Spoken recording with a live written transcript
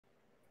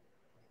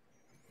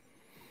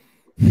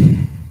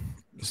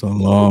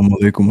Assalamu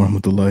alaikum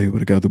warahmatullahi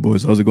wabarakatuh,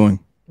 boys. How's it going?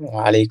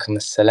 Wa alaikum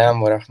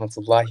assalam wa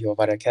rahmatullahi wa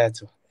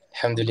barakatuh.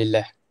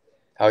 Alhamdulillah.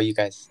 How are you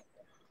guys?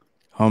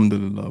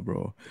 Alhamdulillah,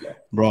 bro.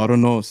 Bro, I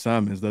don't know,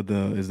 Sam, is that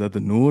the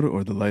noor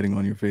or the lighting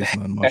on your face,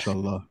 man?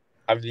 MashaAllah.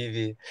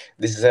 Habibi,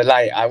 this is a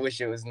lie. I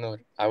wish it was Noor.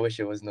 I wish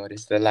it was Noor.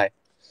 It's the lie.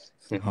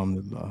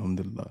 Alhamdulillah,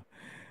 alhamdulillah.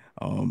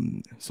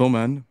 So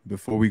man,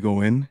 before we go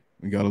in,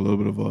 we got a little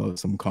bit of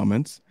some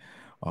comments.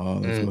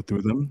 Let's Mm. go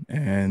through them.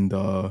 And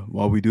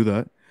while we do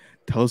that,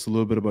 tell us a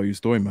little bit about your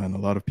story, man. A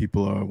lot of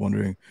people are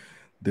wondering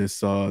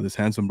this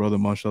handsome brother,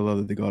 mashallah,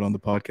 that they got on the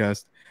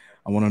podcast.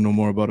 I want to know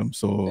more about him.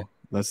 So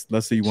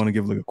let's say you want to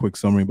give like a quick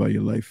summary about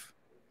your life.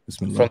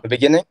 From Bismillah. the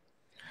beginning?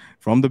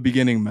 From the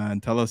beginning,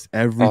 man. Tell us Oh,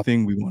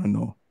 everything we want to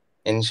know.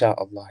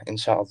 inshallah,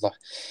 inshallah.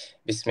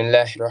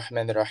 Bismillahir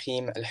Rahmanir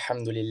Rahim.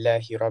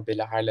 Alhamdulillahi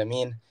Rabbil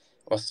Alameen.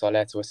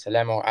 والصلاة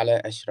والسلام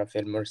على أشرف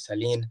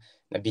المرسلين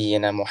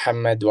نبينا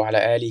محمد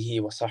وعلى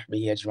آله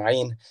وصحبه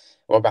أجمعين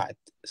وبعد.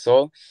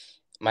 So,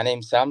 my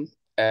name's Sam.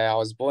 I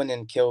was born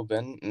in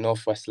Kilburn,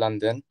 northwest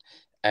London,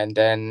 and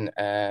then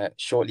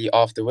shortly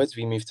afterwards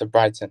we moved to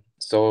Brighton.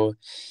 So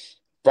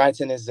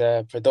Brighton is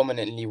a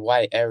predominantly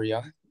white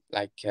area,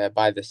 like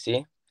by the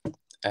sea.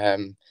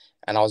 And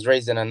I was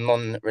raised in a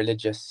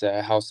non-religious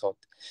household.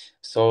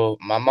 So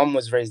my mum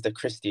was raised a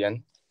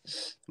Christian,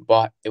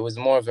 but it was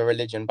more of a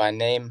religion by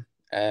name.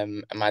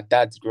 And my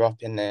dad grew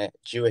up in a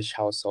Jewish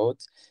household,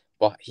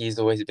 but he's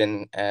always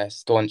been a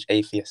staunch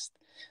atheist.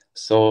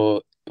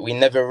 So we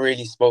never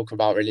really spoke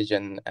about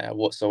religion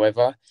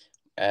whatsoever.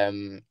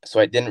 So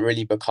it didn't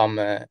really become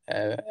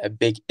a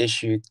big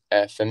issue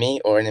for me,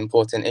 or an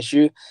important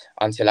issue,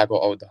 until I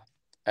got older.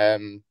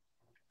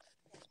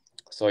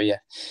 So yeah,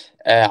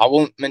 I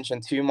won't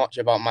mention too much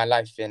about my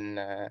life in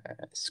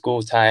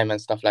school time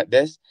and stuff like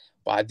this,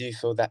 but I do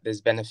feel that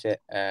there's benefit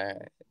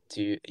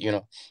to,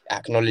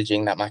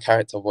 acknowledging that my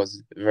character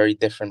was very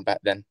different back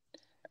then.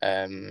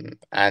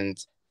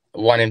 And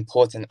one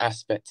important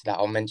aspect that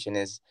I'll mention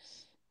is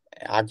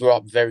I grew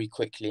up very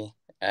quickly,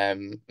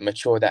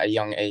 matured at a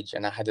young age,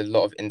 and I had a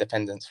lot of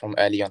independence from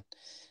early on.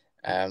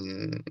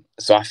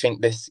 So I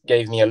think this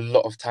gave me a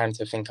lot of time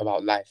to think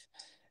about life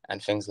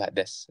and things like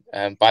this.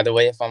 By the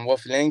way, if I'm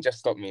waffling, just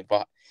stop me.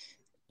 But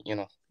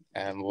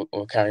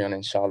we'll carry on,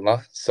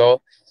 inshallah.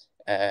 So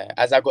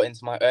as I got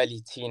into my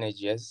early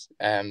teenage years,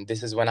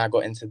 this is when I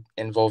got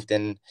involved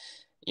in,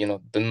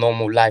 the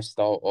normal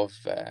lifestyle of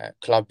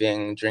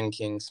clubbing,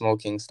 drinking,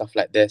 smoking, stuff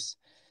like this.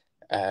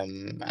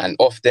 And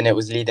often it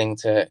was leading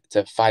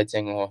to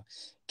fighting or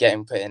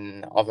getting put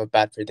in other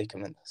bad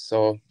predicaments.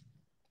 So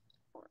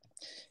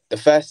the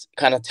first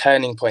kind of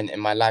turning point in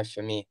my life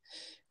for me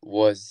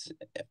was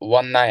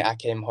one night I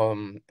came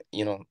home,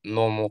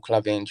 normal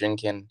clubbing,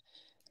 drinking,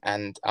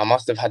 and I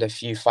must have had a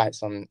few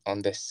fights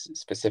on this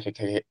specific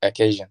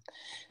occasion.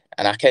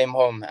 And I came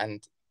home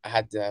and I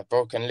had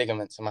broken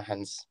ligaments in my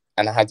hands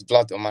and I had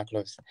blood on my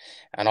clothes.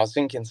 And I was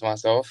thinking to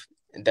myself,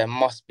 there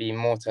must be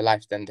more to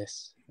life than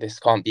this. This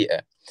can't be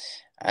it.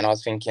 And I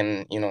was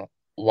thinking,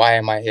 why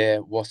am I here?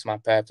 What's my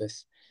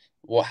purpose?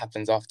 What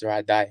happens after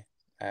I die?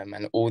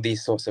 And all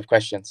these sorts of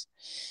questions.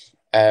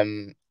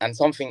 And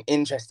something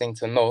interesting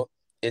to note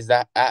is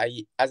that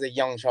as a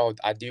young child,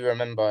 I do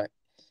remember,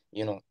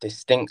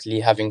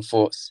 distinctly having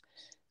thoughts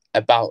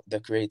about the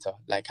creator,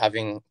 like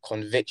having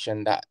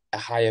conviction that a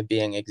higher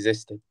being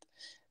existed.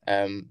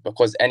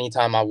 Because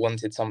anytime I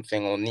wanted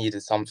something or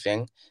needed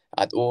something,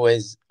 I'd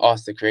always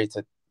ask the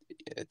creator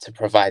to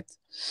provide.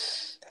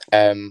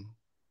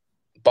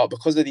 But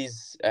because of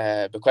these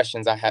the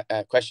questions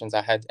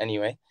I had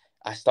anyway,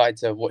 I started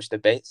to watch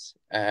debates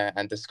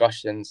and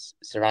discussions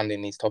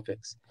surrounding these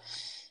topics.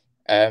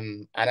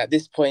 And at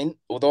this point,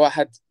 although I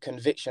had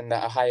conviction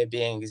that a higher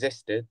being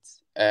existed,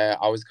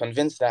 I was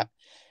convinced that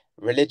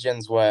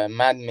religions were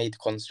man-made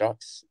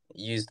constructs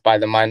used by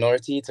the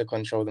minority to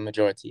control the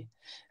majority.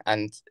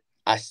 And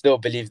I still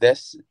believe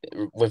this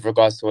with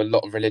regards to a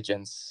lot of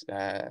religions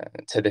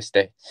to this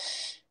day.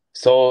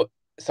 So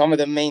some of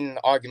the main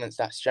arguments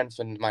that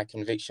strengthened my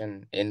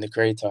conviction in the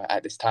creator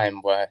at this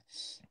time were,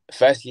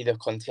 firstly, the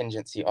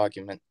contingency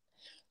argument,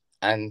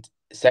 and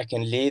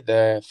secondly,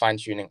 the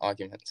fine-tuning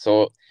argument.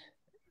 So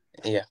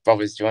yeah,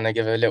 brothers, do you want to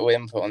give a little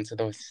input onto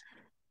those?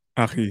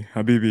 Akhi,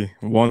 Habibi,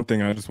 one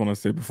thing I just want to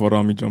say before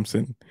Rami jumps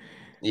in.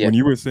 Yeah, When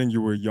you were saying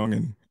you were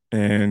youngin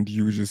and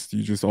you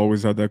just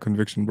always had that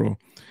conviction, bro.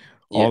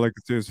 yeah, All I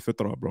could say is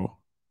fitra, bro.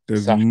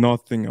 There's sah,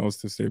 nothing else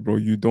to say, bro.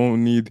 You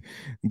don't need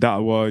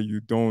da'wah. You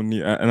don't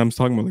need, and I'm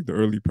talking about like the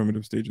early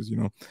primitive stages, you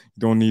know. You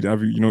don't need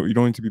you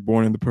don't need to be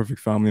born in the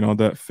perfect family and all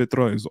that.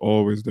 Fitra is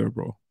always there,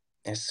 bro.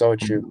 it's so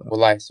true. Alhamdulillah.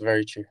 Wallah, it's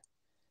very true.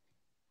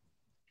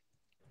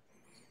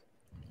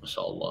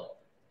 Mashallah.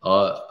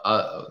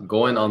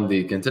 Going on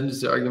the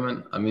contingency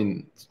argument, I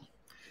mean,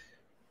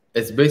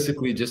 it's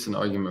basically just an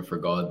argument for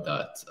God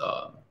that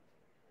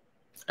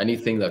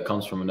anything that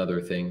comes from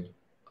another thing,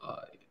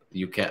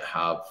 you can't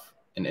have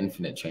an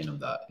infinite chain of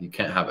that. You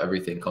can't have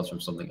everything comes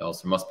from something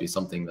else. There must be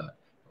something that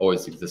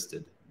always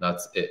existed.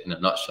 That's it in a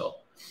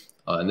nutshell.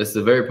 And this is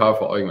a very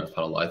powerful argument,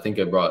 subhanAllah. I think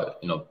it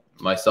brought,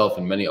 myself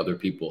and many other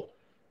people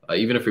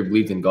even if you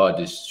believed in God,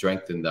 just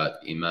strengthen that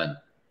iman.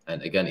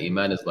 And again,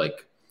 iman is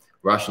like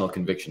rational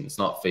conviction. It's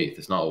not faith.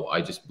 It's not, oh,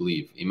 I just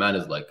believe. Iman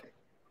is like,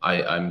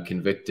 I'm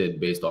convicted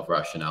based off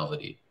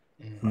rationality.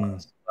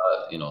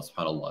 You know,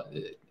 subhanAllah,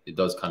 it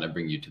does kind of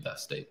bring you to that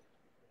state,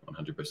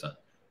 100%.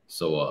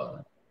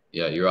 So,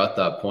 yeah, you're at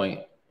that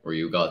point where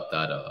you got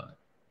that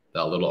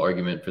little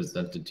argument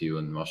presented to you,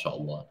 and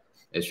mashallah,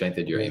 it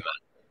strengthened your iman.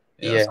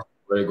 Yeah. So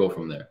where to go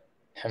from there?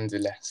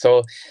 Alhamdulillah.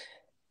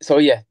 So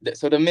yeah,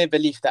 so the mere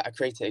belief that a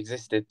creator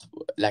existed,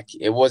 like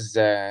it was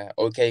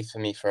okay for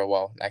me for a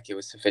while, like it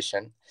was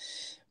sufficient.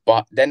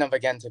 But then I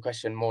began to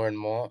question more and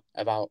more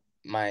about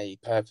my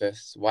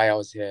purpose, why I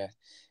was here,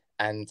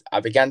 and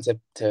I began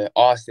to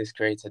ask this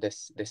creator,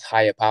 this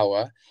higher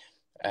power,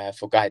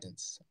 for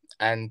guidance.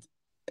 And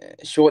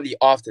shortly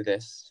after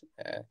this,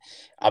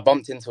 I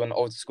bumped into an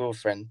old school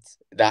friend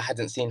that I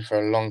hadn't seen for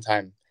a long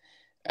time.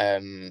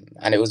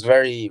 And it was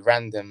very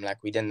random,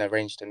 like we didn't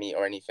arrange to meet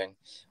or anything.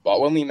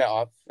 But when we met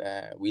up,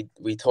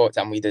 we talked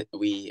and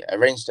we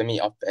arranged to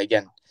meet up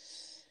again.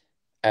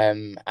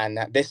 And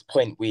at this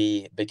point,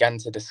 we began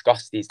to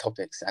discuss these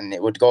topics, and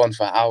it would go on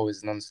for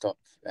hours nonstop.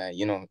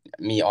 You know,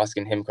 me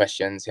asking him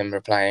questions, him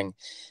replying.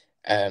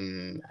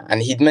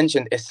 And he'd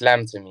mentioned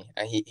Islam to me,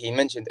 and he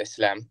mentioned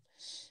Islam.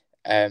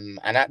 And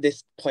at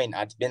this point,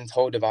 I'd been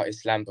told about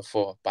Islam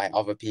before by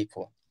other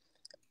people,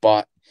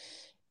 but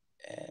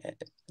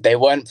they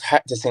weren't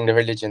practicing the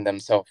religion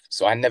themselves.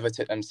 So I never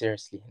took them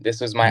seriously. This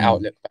was my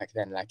outlook back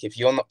then. Like, if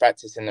you're not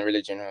practicing the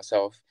religion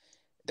yourself,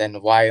 then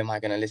why am I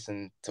going to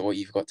listen to what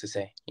you've got to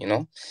say, you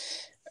know?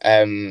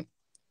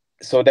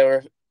 So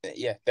there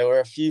were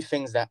a few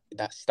things that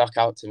stuck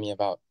out to me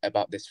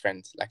about this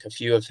friend, like a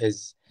few of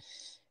his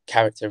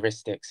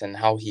characteristics and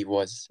how he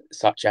was,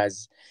 such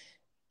as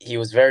he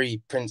was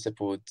very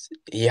principled.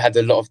 He had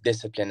a lot of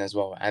discipline as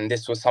well. And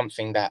this was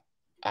something that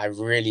I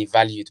really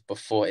valued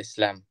before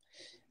Islam.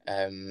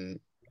 And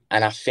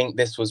I think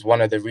this was one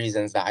of the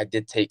reasons that I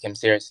did take him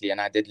seriously and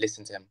I did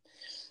listen to him.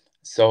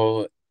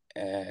 So,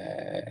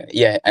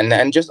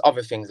 and just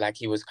other things, like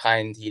he was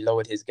kind, he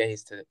lowered his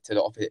gaze to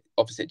the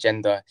opposite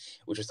gender,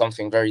 which was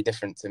something very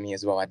different to me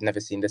as well. I'd never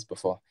seen this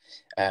before.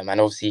 And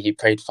obviously he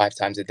prayed 5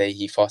 times a day,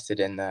 he fasted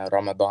in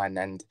Ramadan,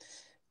 and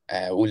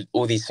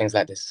all these things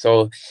like this.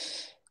 So,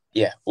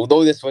 yeah,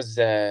 although this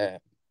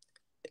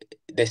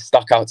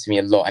stuck out to me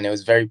a lot and it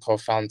was very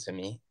profound to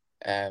me,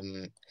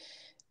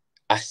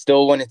 I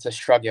still wanted to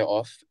shrug it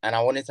off, and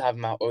I wanted to have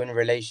my own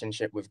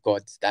relationship with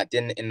God that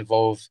didn't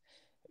involve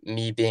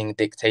me being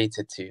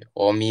dictated to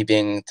or me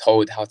being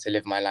told how to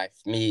live my life.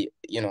 Me,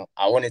 you know,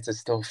 I wanted to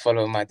still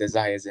follow my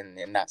desires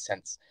in that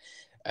sense.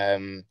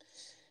 Kind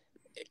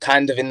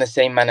of in the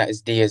same manner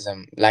as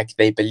deism, like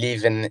they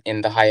believe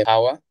in the higher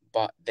power,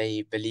 but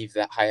they believe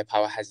that higher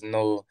power has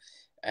no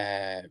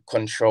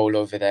control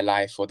over their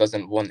life or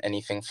doesn't want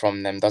anything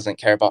from them, doesn't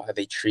care about how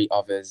they treat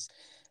others,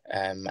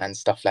 and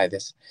stuff like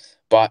this.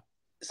 But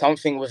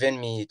something within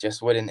me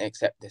just wouldn't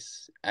accept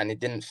this, and it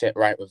didn't fit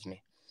right with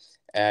me.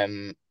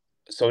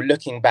 So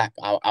looking back,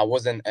 I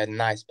wasn't a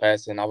nice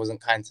person. I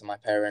wasn't kind to my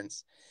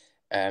parents.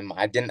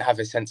 I didn't have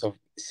a sense of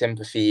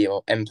sympathy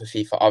or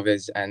empathy for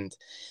others. And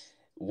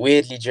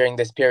weirdly, during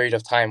this period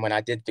of time when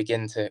I did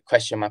begin to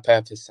question my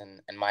purpose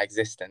and my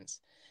existence,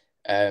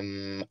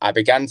 I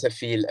began to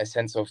feel a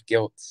sense of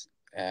guilt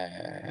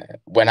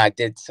when I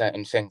did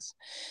certain things.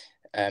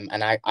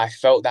 And I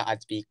felt that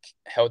I'd be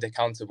held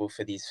accountable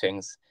for these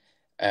things.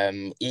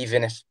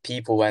 Even if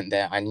people weren't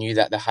there, I knew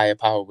that the higher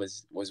power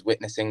was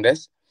witnessing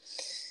this.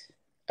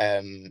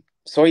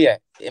 So yeah,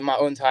 in my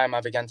own time,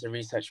 I began to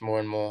research more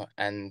and more,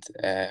 and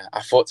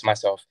I thought to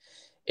myself,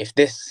 if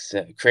this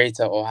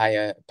creator or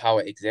higher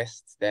power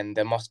exists, then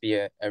there must be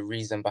a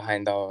reason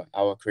behind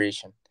our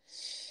creation.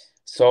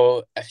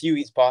 So a few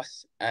weeks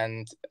passed,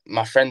 and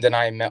my friend and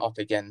I met up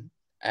again.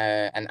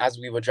 And as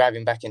we were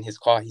driving back in his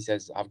car, he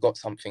says, "I've got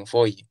something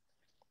for you."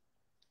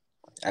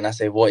 And I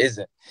say, "What is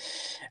it?"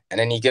 And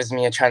then he gives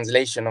me a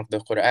translation of the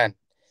Quran.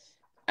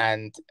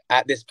 And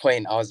at this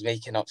point, I was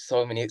making up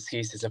so many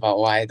excuses about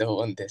why I don't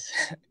want this.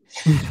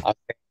 I was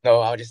like, no,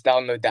 I'll just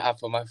download the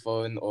app on my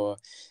phone, or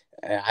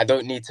I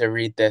don't need to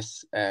read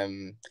this,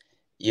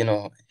 you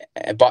know.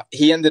 But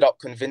he ended up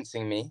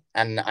convincing me,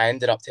 and I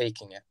ended up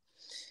taking it.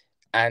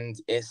 And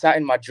it sat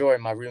in my drawer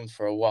in my room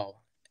for a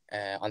while,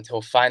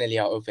 until finally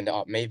I opened it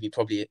up,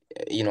 probably,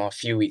 you know, a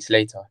few weeks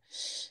later.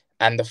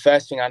 And the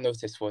first thing I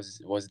noticed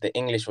was the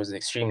English was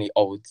extremely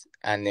old,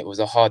 and it was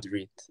a hard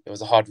read. It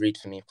was a hard read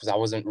for me because I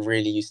wasn't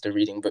really used to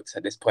reading books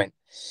at this point.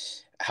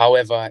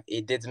 However,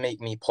 it did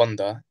make me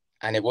ponder,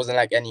 and it wasn't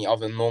like any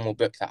other normal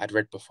book that I'd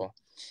read before.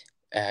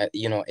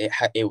 You know,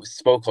 it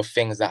spoke of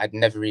things that I'd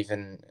never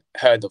even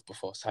heard of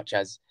before, such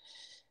as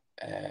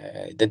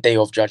the Day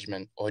of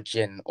Judgment, or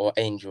jinn, or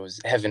angels,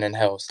 heaven and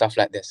hell, stuff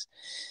like this.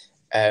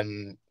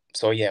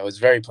 So yeah, it was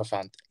very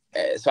profound.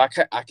 So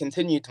I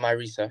continued my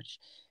research.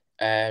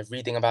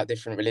 Reading about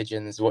different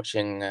religions,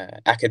 watching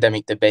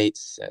academic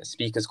debates,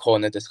 Speaker's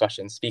Corner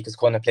discussions. Speaker's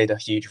Corner played a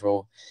huge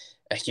role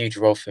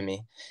for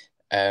me.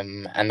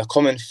 And the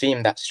common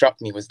theme that struck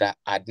me was that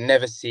I'd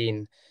never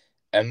seen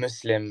a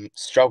Muslim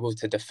struggle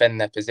to defend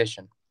their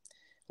position,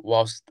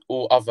 whilst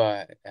all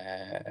other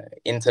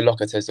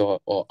interlocutors or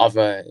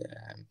other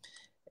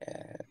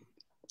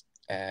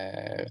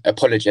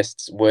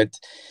apologists would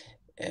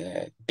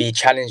be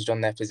challenged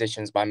on their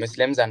positions by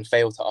Muslims and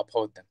fail to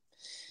uphold them.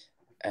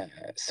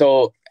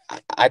 So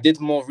I did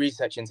more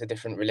research into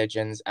different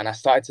religions, and I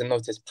started to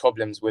notice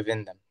problems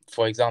within them.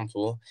 For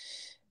example,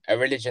 a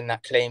religion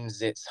that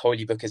claims its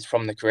holy book is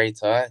from the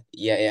creator,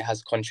 yet it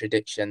has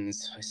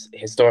contradictions,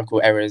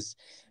 historical errors,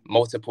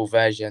 multiple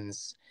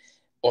versions.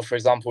 Or, for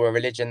example, a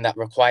religion that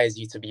requires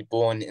you to be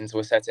born into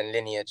a certain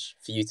lineage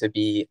for you to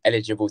be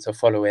eligible to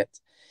follow it.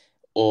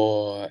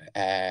 Or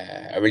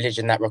a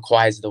religion that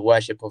requires the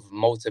worship of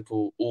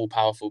multiple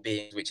all-powerful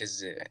beings, which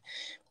is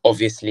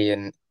obviously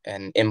an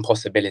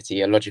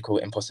impossibility, a logical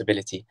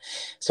impossibility.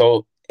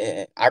 So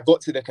I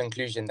got to the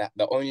conclusion that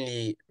the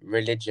only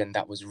religion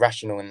that was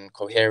rational and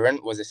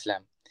coherent was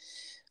Islam.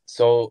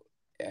 So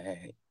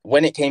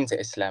when it came to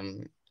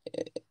Islam,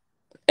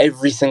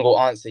 every single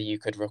answer you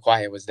could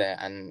require was there,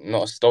 and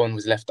not a stone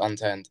was left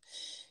unturned.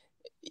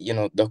 You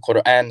know, the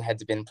Quran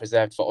had been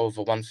preserved for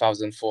over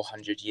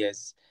 1,400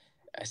 years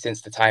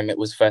since the time it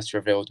was first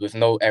revealed, with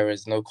no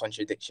errors, no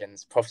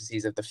contradictions,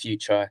 prophecies of the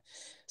future,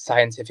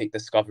 scientific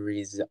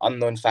discoveries,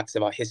 unknown facts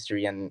about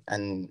history, and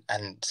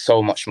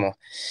so much more.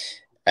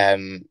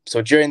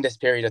 So during this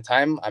period of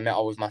time, I met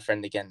up with my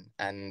friend again,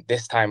 and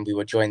this time we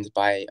were joined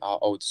by our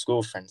old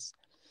school friends,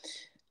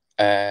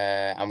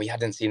 and we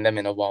hadn't seen them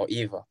in a while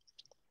either.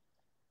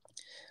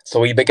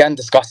 So we began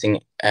discussing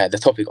the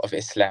topic of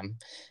Islam,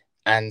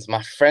 and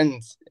my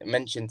friend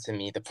mentioned to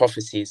me the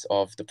prophecies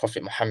of the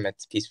Prophet Muhammad,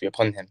 peace be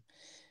upon him.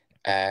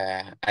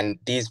 And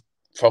these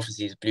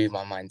prophecies blew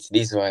my mind.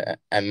 These were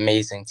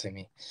amazing to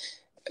me.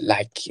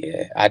 Like,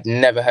 I'd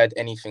never heard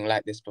anything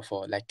like this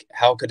before. Like,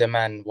 how could a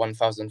man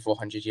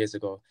 1,400 years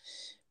ago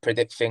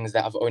predict things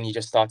that have only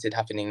just started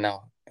happening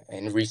now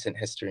in recent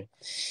history?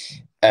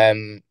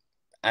 And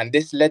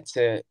this led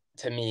to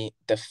me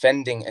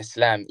defending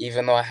Islam,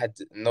 even though I had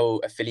no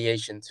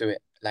affiliation to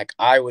it. Like,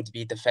 I would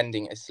be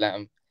defending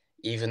Islam,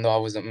 even though I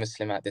wasn't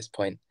Muslim at this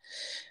point.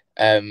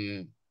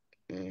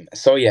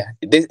 So yeah,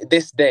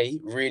 this day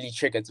really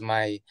triggered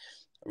my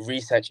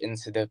research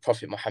into the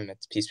Prophet Muhammad,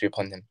 peace be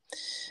upon him.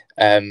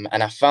 And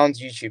I found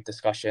YouTube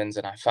discussions,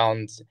 and I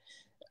found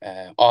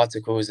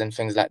articles and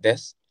things like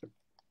this.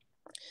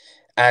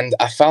 And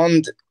I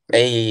found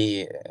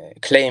a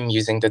claim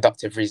using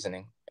deductive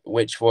reasoning,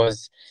 which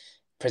was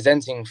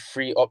presenting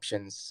three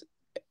options,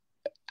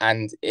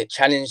 and it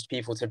challenged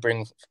people to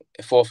bring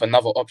forth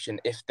another option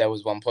if there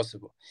was one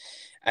possible.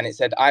 And it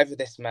said either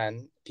this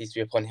man, peace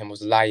be upon him,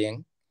 was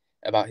lying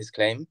about his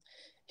claim,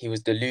 he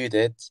was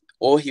deluded,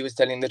 or he was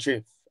telling the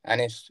truth.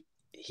 And if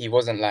he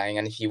wasn't lying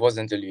and if he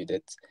wasn't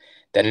deluded,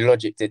 then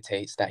logic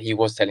dictates that he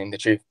was telling the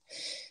truth.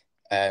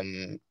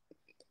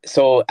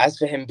 So as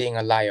for him being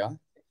a liar,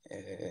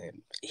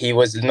 he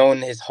was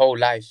known his whole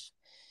life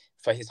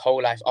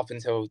up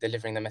until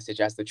delivering the message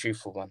as the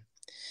truthful one.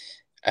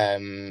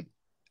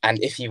 And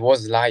if he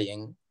was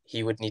lying,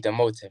 he would need a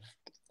motive.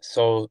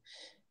 So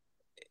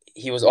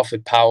he was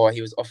offered power,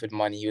 he was offered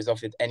money, he was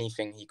offered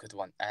anything he could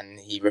want, and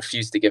he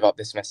refused to give up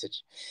this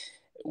message.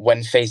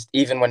 When faced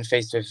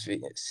with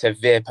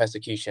severe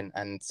persecution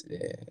and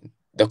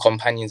the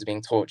companions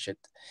being tortured.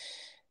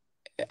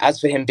 As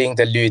for him being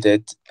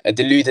deluded, a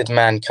deluded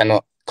man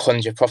cannot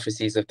conjure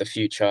prophecies of the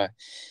future,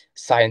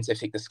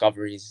 scientific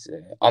discoveries,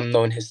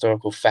 unknown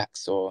historical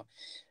facts, or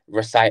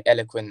recite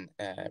eloquent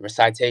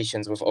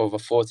recitations with over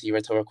 40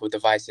 rhetorical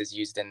devices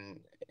used in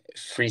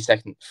 3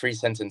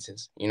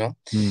 sentences, you know?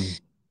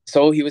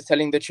 So he was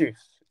telling the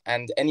truth.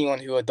 And anyone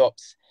who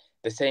adopts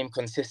the same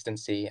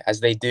consistency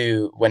as they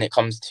do when it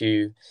comes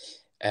to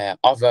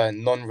other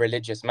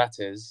non-religious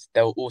matters,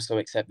 they'll also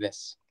accept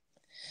this.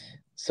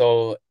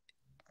 So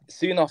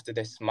soon after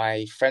this,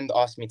 my friend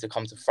asked me to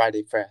come to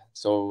Friday prayer,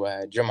 so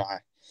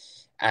Jumu'ah,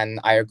 and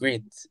I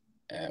agreed,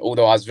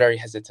 although I was very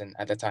hesitant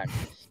at the time.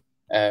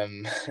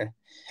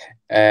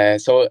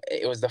 So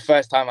it was the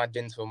first time I'd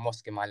been to a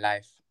mosque in my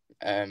life.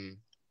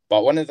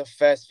 But one of the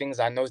first things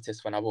I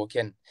noticed when I walked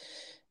in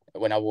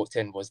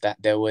was that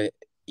there were,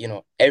 you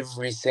know,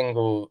 every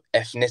single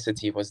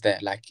ethnicity was there,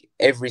 like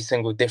every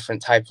single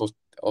different type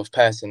of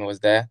person was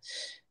there.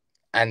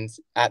 And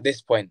at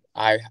this point,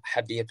 I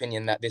had the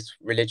opinion that this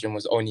religion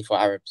was only for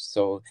Arabs.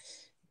 So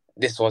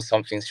this was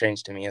something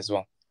strange to me as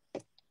well.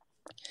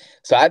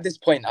 So at this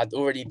point, I'd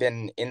already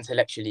been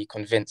intellectually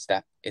convinced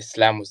that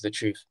Islam was the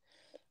truth.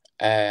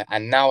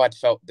 And now I'd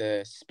felt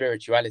the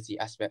spirituality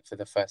aspect for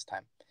the first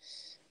time.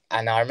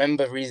 And I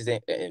remember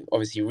reading,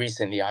 obviously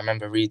recently, I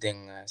remember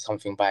reading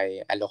something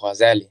by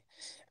Al-Ghazali.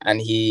 And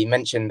he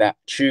mentioned that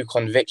true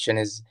conviction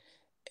is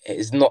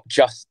not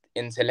just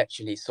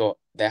intellectually sought.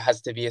 There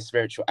has to be a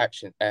spiritual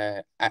action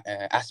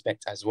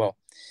aspect as well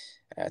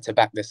to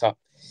back this up.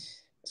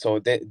 So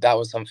that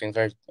was something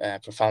very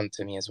profound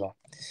to me as well.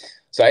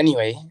 So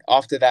anyway,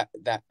 after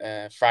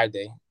that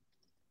Friday,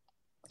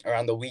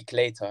 around a week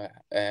later,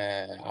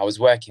 I was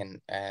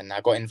working and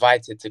I got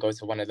invited to go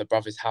to one of the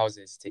brothers'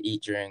 houses to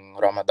eat during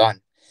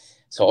Ramadan.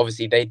 So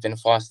obviously they'd been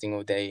fasting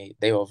all day.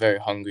 They were very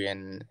hungry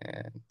and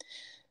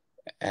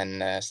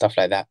stuff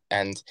like that.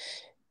 And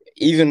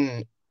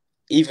even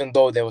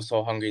though they were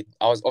so hungry,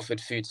 I was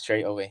offered food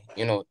straight away.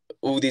 You know,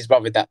 all these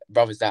brothers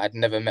that I'd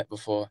never met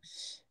before,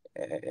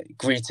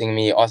 greeting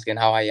me, asking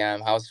how I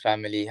am, how's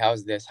family,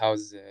 how's this,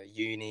 how's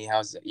uni,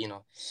 how's, you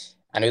know.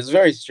 And it was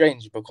very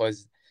strange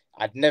because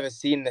I'd never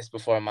seen this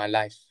before in my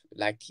life.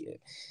 Like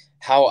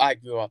how I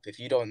grew up, if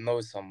you don't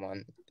know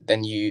someone,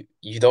 then you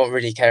don't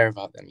really care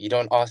about them. You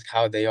don't ask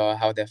how they are,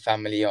 how their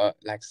family are,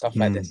 like stuff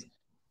like this.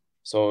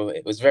 So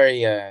it was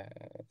very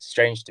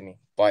strange to me,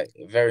 but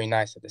very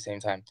nice at the same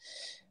time.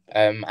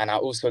 And I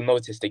also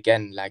noticed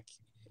again, like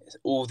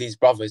all these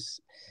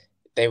brothers,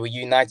 they were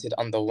united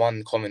under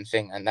one common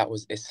thing, and that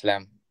was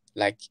Islam.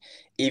 Like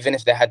even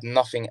if they had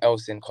nothing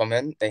else in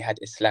common, they had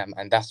Islam,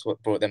 and that's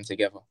what brought them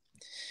together.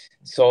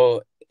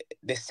 So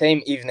the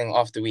same evening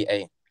after we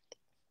ate,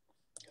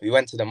 we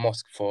went to the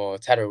mosque for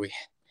Taraweeh,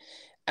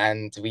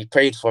 and we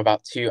prayed for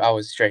about 2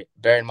 hours straight.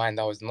 Bear in mind,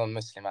 I was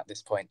non-Muslim at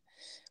this point,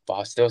 but I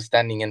was still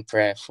standing in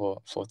prayer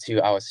for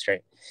 2 hours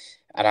straight.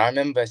 And I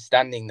remember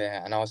standing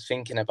there and I was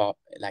thinking about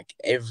like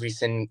every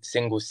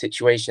single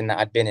situation that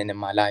I'd been in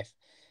my life,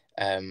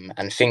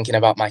 and thinking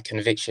about my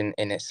conviction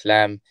in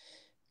Islam.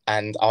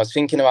 And I was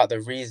thinking about the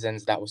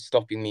reasons that were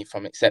stopping me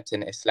from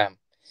accepting Islam,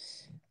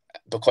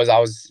 because I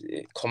was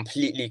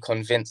completely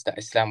convinced that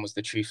Islam was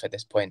the truth at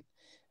this point.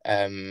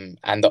 And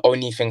the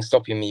only thing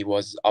stopping me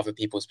was other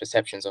people's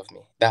perceptions of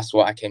me. That's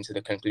what I came to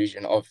the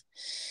conclusion of.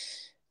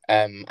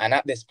 And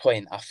at this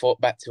point, I thought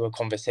back to a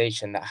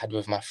conversation that I had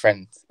with my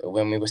friend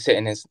when we were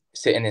sitting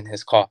in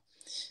his car.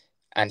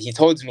 And he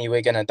told me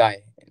we're going to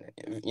die.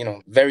 You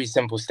know, very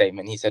simple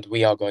statement. He said,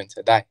 we are going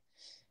to die.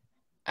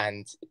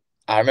 And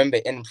I remember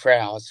in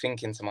prayer, I was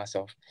thinking to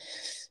myself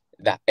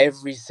that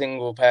every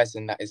single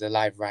person that is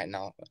alive right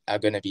now are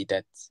going to be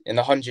dead. In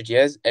 100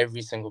 years,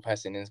 every single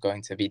person is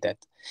going to be dead.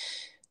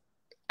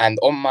 And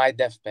on my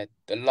deathbed,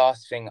 the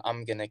last thing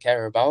I'm going to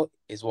care about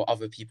is what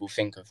other people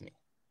think of me.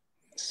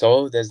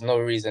 So there's no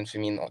reason for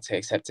me not to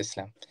accept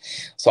Islam.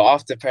 So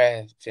after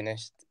prayer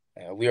finished,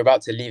 we were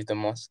about to leave the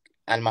mosque,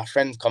 and my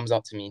friend comes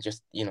up to me,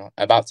 just, you know,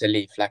 about to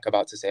leave, like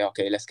about to say,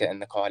 okay, let's get in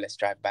the car, let's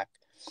drive back.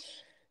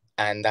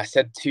 And I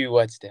said 2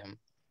 words to him.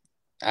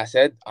 I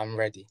said, I'm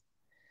ready.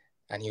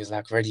 And he was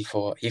like, ready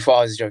for what? He thought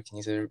I was joking.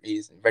 He said,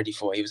 he's ready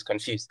for what? He was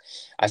confused.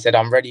 I said,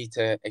 I'm ready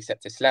to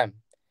accept Islam.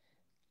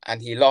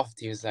 And he laughed.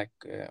 He was like,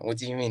 what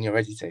do you mean you're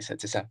ready to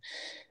accept Islam?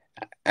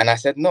 And I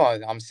said, no,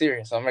 I'm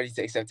serious. I'm ready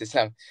to accept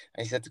Islam.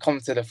 And he said, come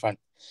to the front.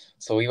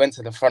 So we went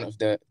to the front of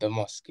the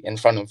mosque, in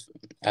front of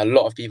a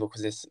lot of people,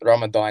 because it's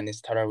Ramadan,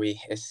 it's Taraweeh,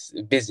 it's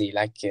busy,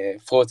 like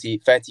 40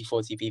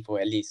 people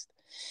at least.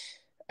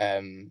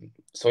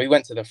 So we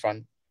went to the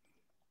front,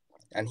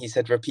 and he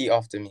said, repeat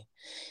after me.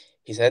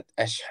 He said,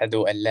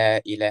 Ashhadu an la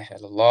ilaha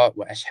illallah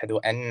wa ashhadu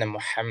anna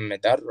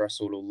Muhammadan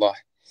Rasulullah.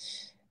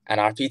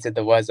 And I repeated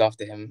the words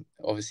after him.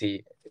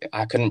 Obviously,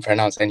 I couldn't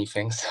pronounce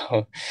anything.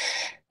 So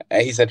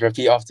he said,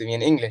 repeat after me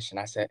in English. And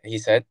he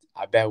said,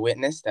 I bear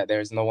witness that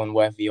there is no one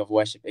worthy of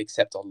worship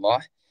except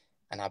Allah.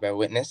 And I bear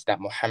witness that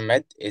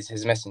Muhammad is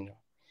his messenger.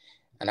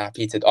 And I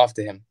repeated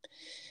after him.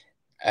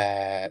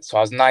 So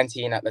I was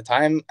 19 at the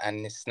time,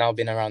 and it's now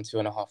been around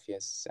 2.5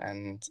 years.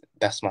 And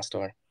that's my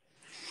story.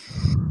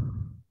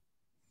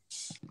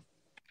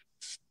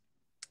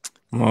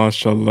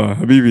 MashaAllah.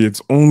 Habibi,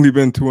 it's only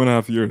been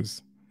 2.5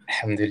 years.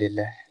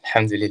 Alhamdulillah.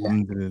 Alhamdulillah.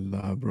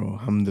 Alhamdulillah, bro.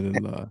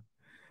 Alhamdulillah.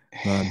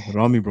 Man,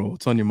 Rami, bro,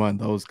 what's on your mind?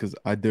 That was, because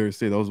I dare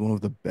say that was one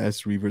of the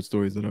best Revert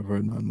stories that I've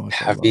heard, man.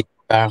 MashaAllah. Habib,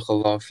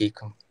 barakallahu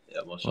feekum.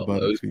 Yeah,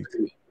 mashallah. It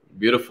was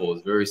beautiful.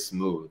 It's very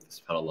smooth,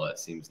 subhanAllah. It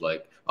seems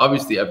like,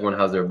 obviously everyone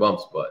has their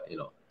bumps, but you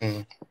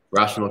know,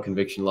 rational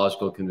conviction,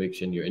 logical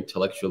conviction, you're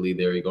intellectually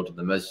there, you go to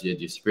the masjid,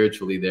 you're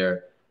spiritually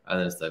there, and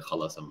then it's like,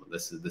 khalas,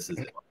 this is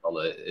it,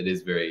 mashallah. It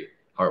is very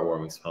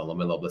heartwarming, subhanAllah.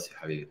 May Allah bless you,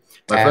 Habib.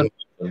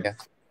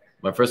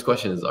 My first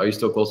question is, are you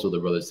still close with the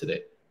brothers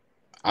today?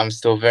 I'm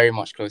still very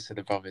much close to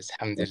the brothers,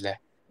 alhamdulillah.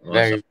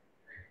 Very.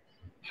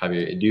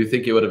 Habib, do you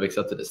think you would have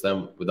accepted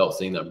Islam without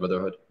seeing that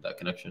brotherhood, that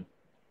connection?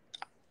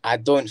 I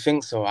don't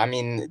think so. I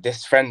mean,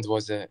 this friend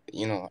was a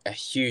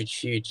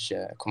huge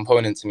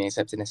component to me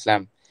accepting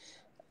Islam.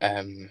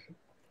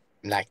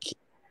 Like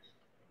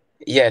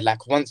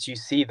once you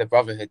see the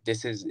brotherhood,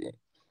 this is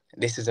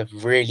a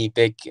really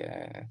big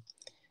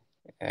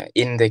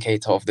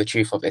indicator of the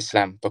truth of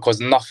Islam, because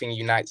nothing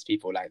unites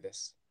people like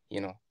this,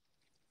 you know.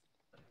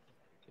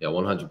 Yeah,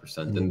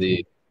 100%. And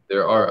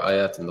there are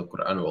ayat in the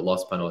Quran where Allah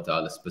subhanahu wa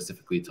ta'ala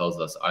specifically tells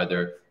us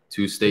either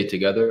to stay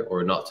together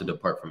or not to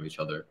depart from each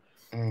other.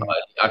 It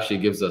actually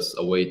gives us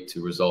a way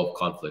to resolve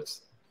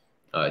conflicts.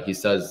 He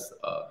says,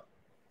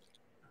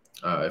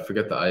 I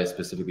forget the ayah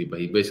specifically, but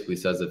he basically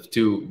says if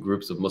 2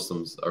 groups of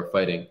Muslims are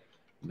fighting,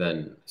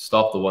 then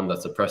stop the one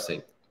that's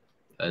oppressing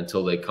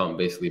until they come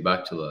basically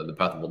back to the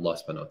path of Allah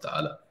subhanahu wa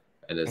ta'ala.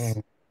 And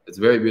it's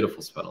very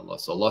beautiful, subhanAllah.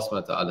 So Allah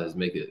subhanahu wa ta'ala has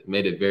made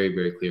it very,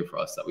 very clear for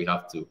us that we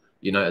have to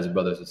unite as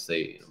brothers to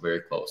stay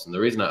very close. And the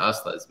reason I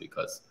ask that is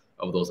because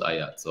of those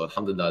ayat. So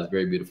alhamdulillah, it's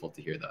very beautiful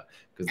to hear that,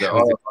 because there are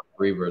a lot of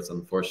reverts,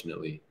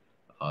 unfortunately,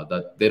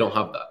 that they don't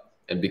have that.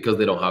 And because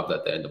they don't have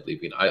that, they end up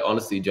leaving. I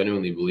honestly,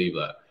 genuinely believe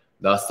that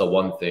that's the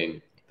one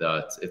thing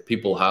that if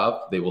people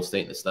have, they will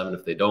stay in Islam. And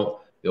if they don't,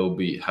 they will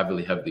be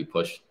heavily, heavily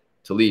pushed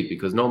to leave,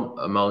 because no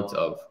amount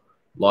of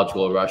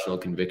logical or rational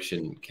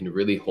conviction can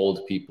really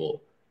hold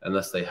people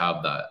unless they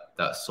have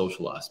that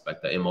social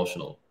aspect, that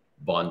emotional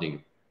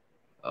bonding,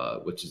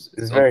 which is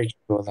It's very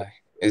true. Like,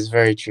 it's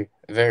very true.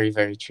 Very,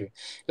 very true.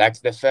 Like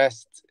the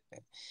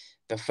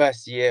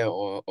first year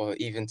or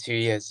even 2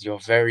 years, you're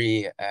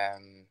very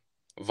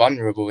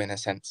vulnerable in a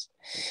sense,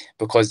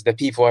 because the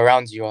people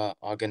around you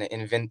are going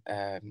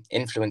to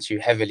influence you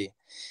heavily.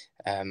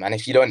 And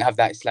if you don't have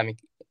that Islamic,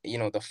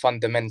 the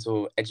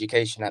fundamental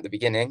education at the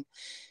beginning,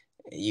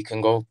 you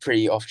can go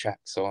pretty off track.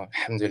 So,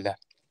 alhamdulillah.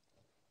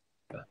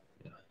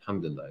 Yeah.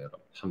 Alhamdulillah, ya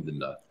Rab.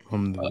 Alhamdulillah.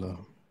 Alhamdulillah.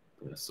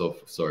 So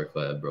sorry,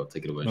 bro.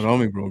 Take it away.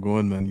 Rami, bro, go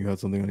on, man. You had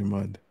something on your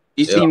mind.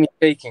 You see me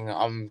shaking,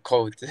 I'm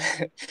cold.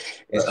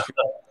 It's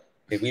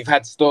true. We've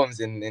had storms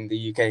in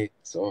the UK,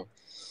 so.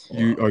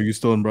 Are you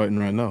still in Brighton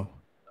right now?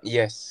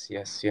 Yes.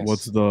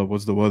 What's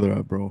the weather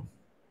at, bro?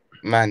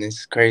 Man,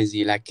 it's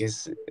crazy. Like,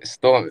 it's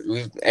storm.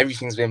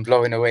 Everything's been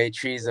blowing away.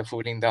 Trees are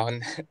falling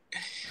down.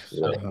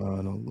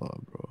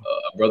 Subhanallah, bro.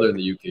 A brother in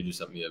the UK just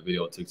sent me a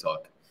video on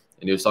TikTok,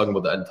 and he was talking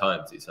about the end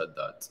times. He said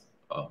that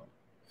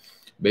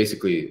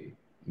basically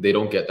they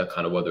don't get that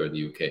kind of weather in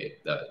the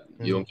UK. That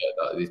you don't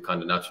get these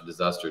kind of natural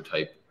disaster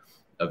type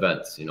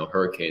events,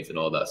 hurricanes and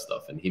all that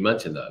stuff. And he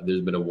mentioned that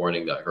there's been a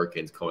warning that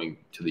hurricanes coming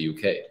to the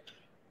UK,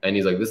 and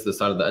he's like, this is the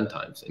sign of the end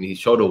times. And he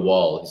showed a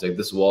wall. He's like,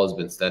 this wall has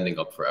been standing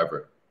up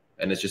forever,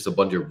 and it's just a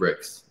bunch of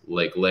bricks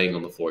like laying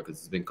on the floor because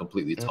it's been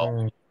completely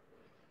toppled.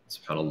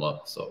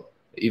 SubhanAllah. So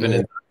even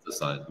in the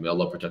sign, may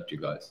Allah protect you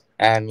guys.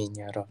 Ameen,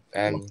 ya Rab.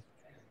 Ameen.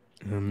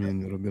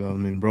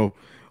 Ameen, bro.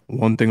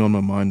 One thing on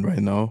my mind right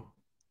now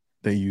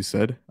that you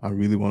said, I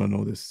really want to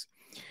know this.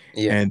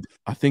 Yeah. And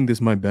I think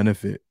this might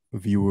benefit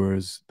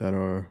viewers that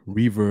are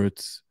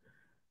reverts,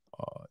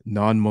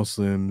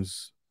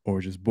 non-Muslims,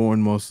 or just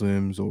born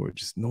Muslims, or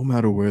just no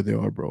matter where they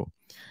are, bro.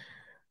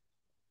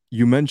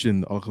 You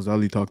mentioned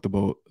Al-Ghazali talked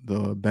about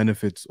the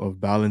benefits of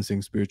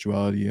balancing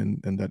spirituality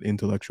and that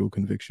intellectual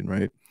conviction,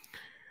 right?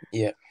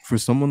 Yeah. For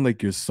someone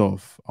like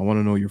yourself, I want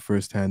to know your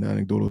firsthand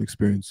anecdotal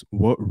experience.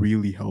 What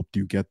really helped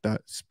you get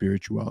that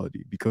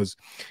spirituality? Because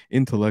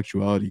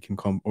intellectuality can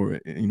come, or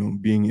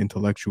being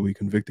intellectually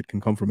convicted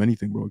can come from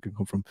anything, bro. It can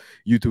come from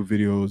YouTube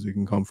videos. It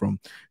can come from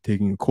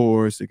taking a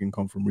course. It can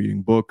come from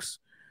reading books.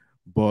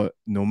 But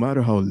no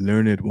matter how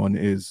learned one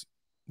is,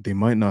 they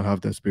might not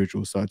have that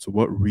spiritual side. So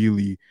what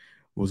really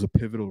was a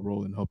pivotal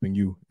role in helping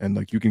you? And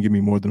like, you can give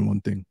me more than one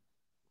thing.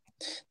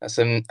 That's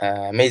an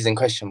amazing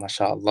question,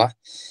 mashallah.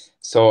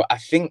 So I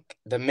think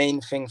the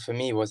main thing for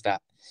me was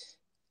that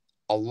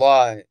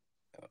Allah,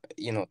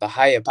 the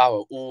higher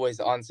power, always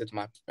answered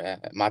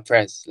my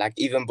prayers. Like,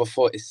 even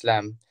before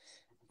Islam,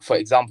 for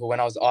example, when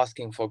I was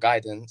asking for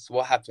guidance,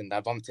 what happened?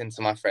 I bumped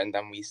into my friend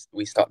and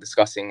we start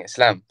discussing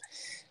Islam.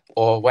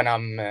 Or when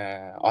I'm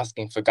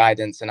asking for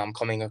guidance and I'm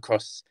coming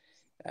across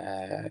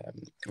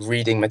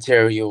reading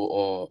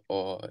material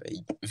or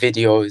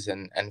videos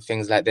and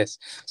things like this.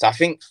 So I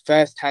think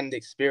first-hand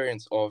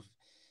experience of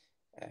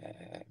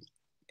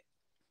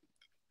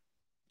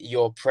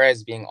your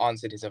prayers being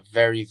answered is a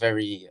very,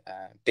 very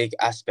big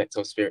aspect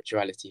of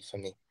spirituality for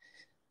me.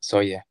 So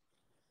yeah.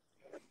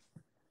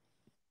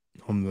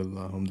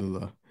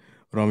 Alhamdulillah.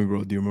 Rami,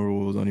 bro, do you remember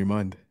what was on your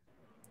mind?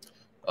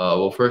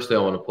 Well, firstly, I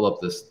want to pull up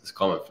this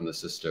comment from the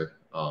sister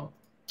who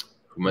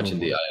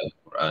mentioned the ayah of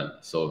the Quran.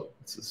 So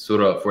it's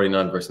Surah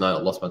 49, verse 9,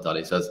 Allah subhanahu wa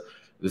ta'ala says,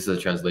 this is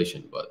a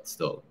translation, but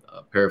still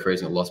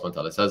paraphrasing, Allah subhanahu wa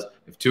ta'ala says,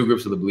 if two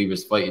groups of the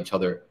believers fight each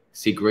other,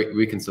 seek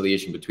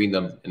reconciliation between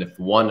them, and if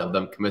one of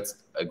them commits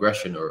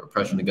aggression or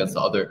oppression against the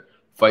other,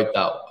 fight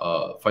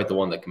the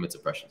one that commits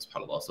oppression,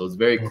 subhanAllah. So it's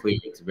very clear,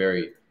 it's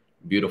very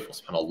beautiful,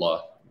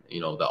 subhanAllah,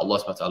 that Allah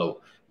subhanahu wa ta'ala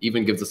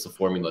even gives us a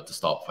formula to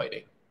stop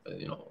fighting.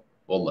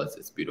 Wallah,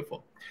 it's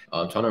beautiful.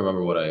 I'm trying to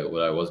remember what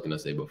I was going to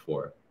say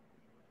before.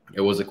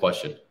 It was a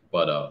question,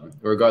 but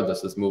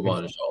regardless, let's move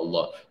on,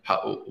 inshallah.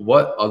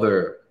 What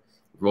other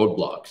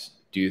roadblocks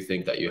do you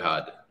think that you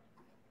had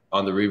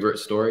on the revert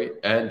story,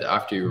 and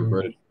after you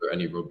reverted, were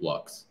any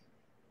roadblocks?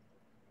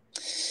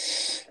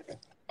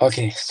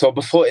 Okay, so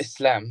before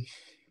Islam,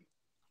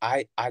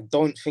 I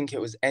don't think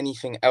it was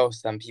anything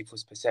else than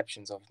people's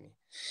perceptions of me,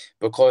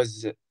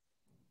 because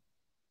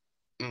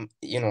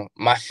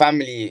my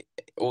family,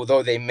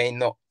 although they may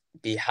not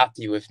be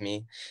happy with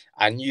me,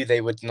 I knew they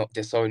would not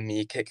disown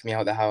me, kick me out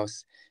of the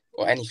house,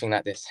 or anything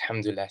like this,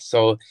 alhamdulillah.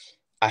 So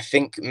I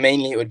think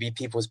mainly it would be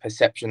people's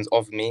perceptions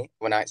of me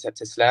when I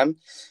accept Islam,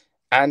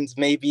 and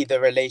maybe the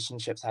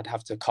relationships I'd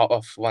have to cut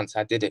off once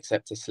I did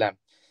accept Islam,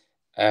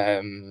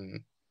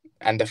 and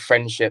the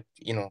friendship,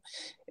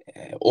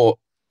 or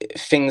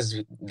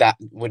things that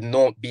would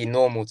not be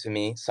normal to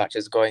me, such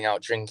as going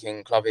out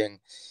drinking, clubbing,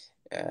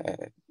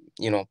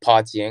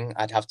 partying.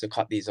 I'd have to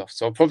cut these off.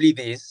 So probably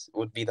these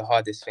would be the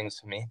hardest things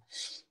for me.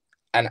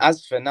 And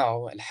as for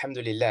now,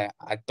 alhamdulillah,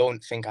 I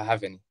don't think I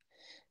have any,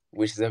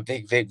 which is a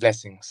big, big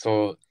blessing.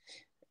 So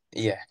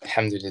yeah,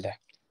 alhamdulillah.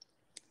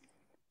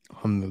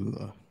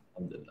 Alhamdulillah.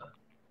 Alhamdulillah.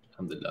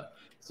 Alhamdulillah.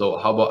 So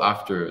how about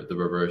after the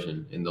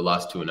reversion in the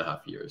last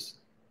 2.5 years?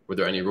 Were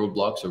there any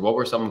roadblocks, or what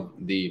were some of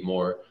the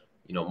more,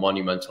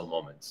 monumental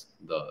moments,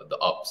 the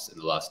ups in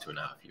the last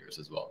 2.5 years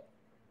as well?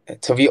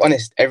 To be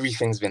honest,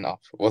 everything's been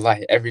up.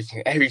 Wallahi,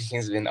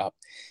 everything's been up.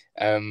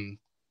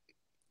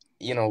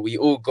 We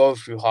all go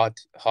through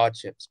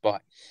hardships,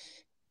 but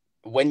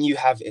when you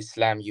have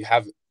Islam, you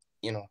have,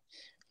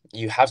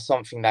 you have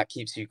something that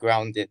keeps you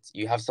grounded.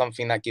 You have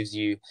something that gives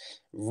you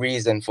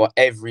reason for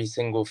every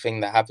single thing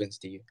that happens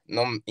to you.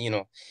 No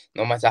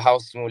matter how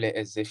small it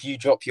is. If you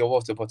drop your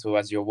water bottle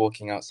as you're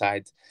walking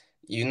outside,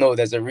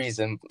 there's a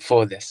reason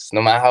for this,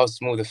 no matter how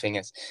small the thing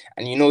is.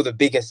 And the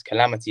biggest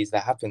calamities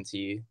that happen to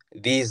you,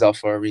 these are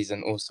for a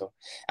reason also.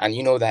 And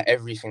that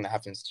everything that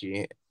happens to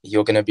you,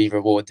 you're going to be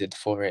rewarded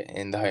for it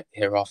in the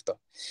hereafter.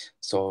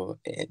 So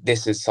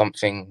this is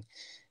something,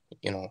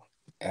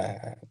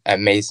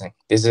 amazing.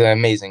 This is an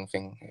amazing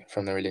thing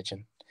from the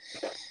religion.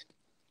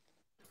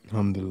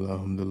 Alhamdulillah,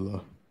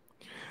 alhamdulillah.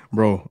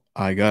 Bro,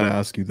 I gotta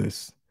ask you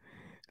this.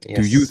 Yes.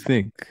 Do you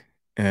think,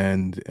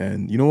 and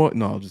you know what?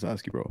 No, I'll just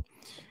ask you, bro.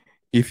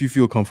 If you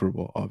feel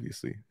comfortable,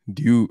 obviously,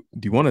 do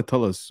you want to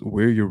tell us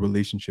where your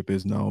relationship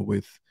is now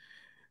with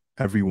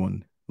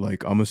everyone?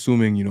 Like, I'm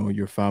assuming,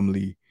 your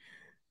family,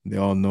 they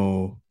all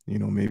know,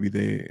 maybe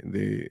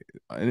they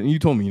and you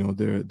told me,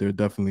 they're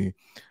definitely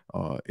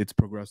it's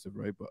progressive,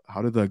 right? But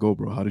how did that go,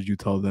 bro? How did you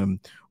tell them,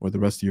 or the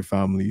rest of your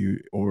family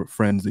or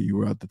friends that you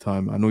were at the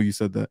time? I know you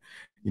said that,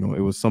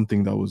 it was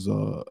something that was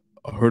a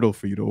hurdle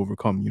for you to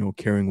overcome,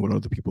 caring what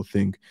other people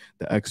think,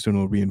 the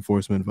external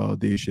reinforcement,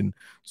 validation.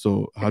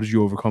 So how did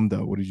you overcome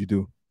that? What did you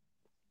do?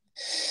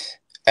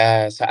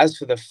 So as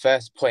for the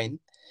first point,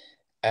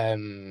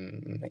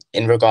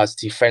 in regards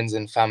to friends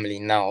and family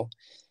now,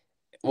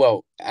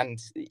 well, and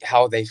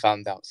how they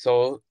found out.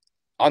 So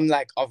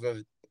unlike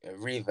other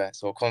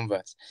reverts or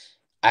converts,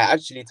 I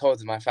actually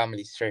told my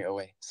family straight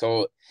away.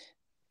 So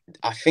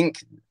I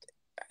think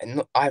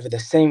either the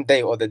same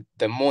day or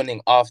the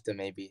morning after,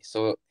 maybe.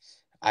 So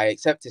I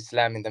accepted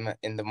Islam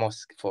in the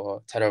mosque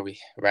for Taraweeh,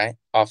 right?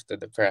 After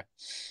the prayer.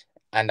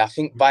 And I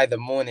think by the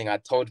morning, I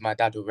told my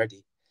dad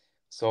already.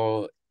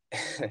 So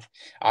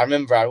I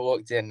remember I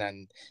walked in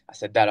and I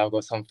said, Dad, I've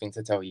got something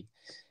to tell you.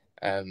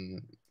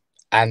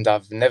 And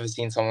I've never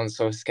seen someone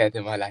so scared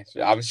in my life.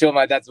 I'm sure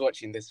my dad's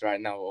watching this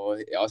right now, or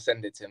I'll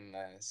send it to him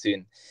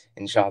soon,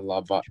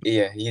 inshallah. But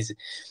yeah,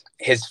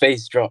 his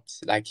face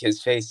dropped, like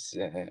his face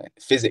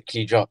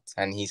physically dropped.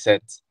 And he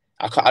said,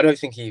 I don't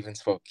think he even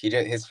spoke.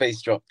 His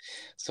face dropped.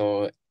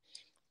 So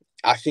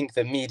I think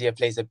the media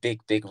plays a big,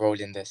 big role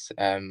in this.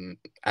 And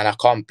I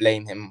can't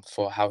blame him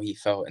for how he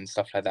felt and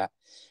stuff like that.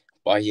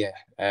 But yeah,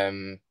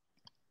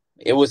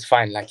 it was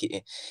fine. Like,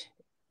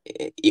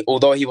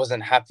 although he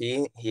wasn't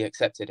happy, he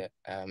accepted it.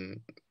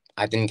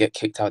 I didn't get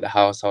kicked out of the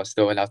house. I was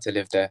still allowed to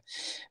live there.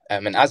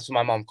 And as for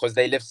my mom, because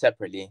they live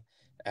separately,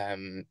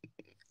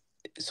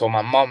 so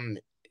my mom,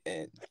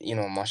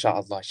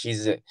 mashallah,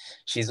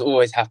 she's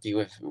always happy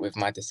with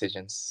my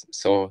decisions.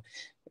 So,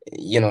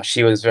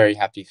 she was very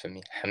happy for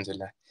me,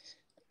 alhamdulillah.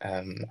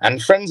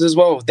 And friends as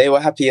well, they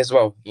were happy as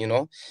well,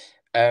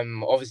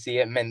 Obviously,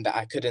 it meant that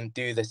I couldn't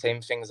do the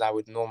same things I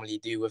would normally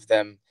do with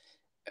them.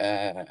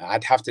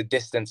 I'd have to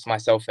distance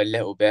myself a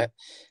little bit,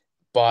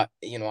 but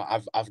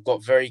I've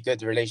got very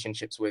good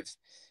relationships with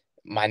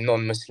my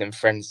non-Muslim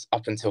friends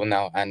up until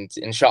now, and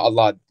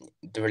inshallah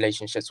the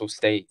relationships will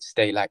stay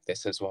like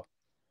this as well.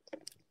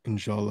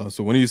 Inshallah.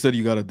 So when you said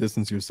you gotta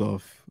distance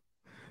yourself,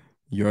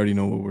 you already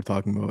know what we're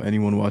talking about.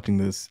 Anyone watching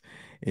this,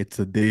 it's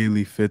a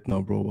daily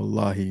fitna, bro.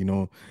 Wallahi,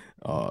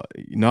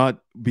 not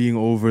being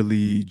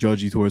overly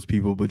judgy towards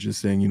people, but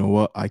just saying, you know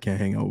what, I can't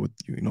hang out with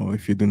you.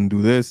 If you're gonna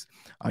do this,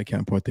 I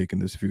can't partake in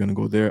this. If you're gonna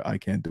go there, I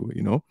can't do it.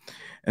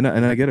 And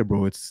I get it,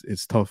 bro.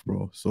 It's tough,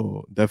 bro.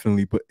 So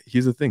definitely. But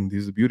here's the thing.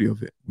 This is the beauty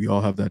of it. We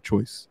all have that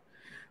choice,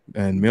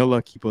 and may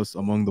Allah keep us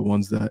among the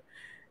ones that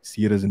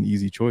see it as an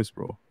easy choice,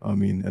 bro. I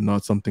mean, and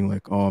not something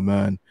like, oh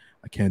man,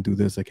 I can't do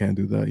this, I can't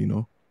do that.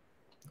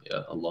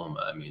 Yeah,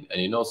 Allahumma, I mean,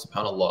 and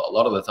subhanAllah, a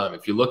lot of the time,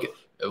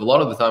 a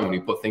lot of the time when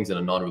you put things in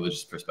a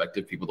non-religious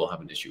perspective, people don't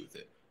have an issue with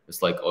it.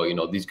 It's like,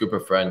 oh, these group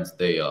of friends,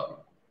 they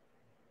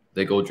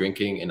go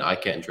drinking and I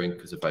can't drink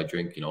because if I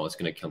drink, it's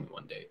gonna kill me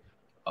one day.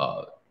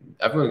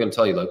 Everyone's gonna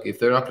tell you, like, if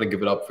they're not gonna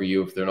give it up for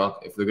you, if they're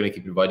gonna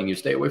keep inviting you,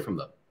 stay away from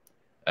them.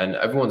 And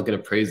everyone's gonna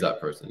praise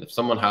that person. If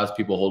someone has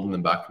people holding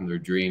them back from their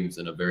dreams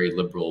in a very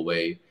liberal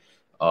way,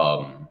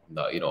 that,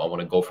 I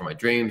want to go for my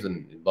dreams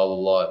and blah blah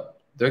blah,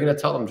 they're going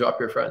to tell them, drop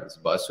your friends.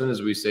 But as soon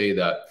as we say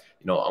that,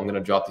 I'm going to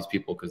drop these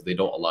people because they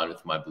don't align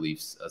with my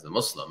beliefs as a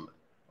Muslim,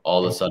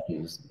 all of a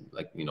sudden,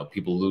 like,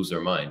 people lose their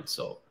mind.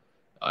 So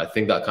I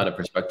think that kind of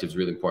perspective is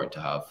really important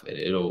to have.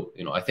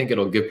 I think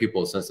it'll give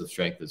people a sense of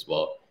strength as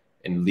well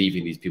in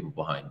leaving these people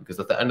behind. Because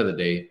at the end of the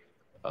day,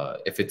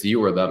 if it's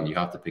you or them, you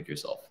have to pick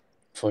yourself.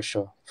 For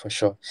sure.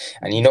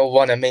 And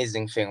one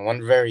amazing thing,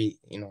 one very,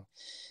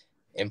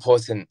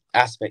 important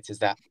aspect is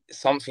that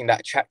something that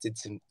attracted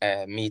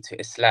me to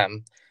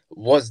Islam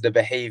was the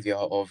behavior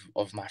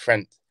of my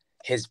friend,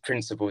 his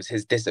principles,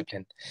 his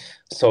discipline.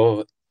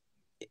 So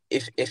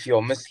if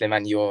you're Muslim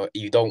and you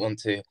don't want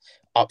to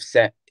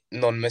upset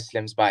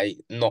non-Muslims by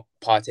not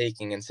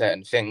partaking in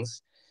certain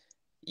things,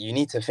 you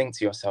need to think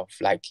to yourself,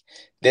 like,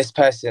 this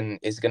person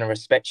is going to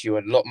respect you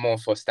a lot more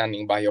for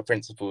standing by your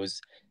principles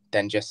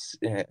than just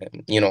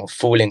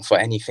falling for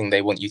anything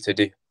they want you to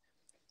do.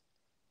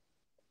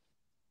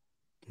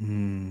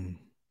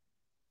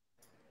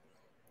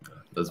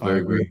 That's I very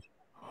agree. great.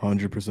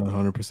 100%,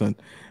 100%.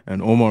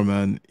 And Omar,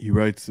 man, he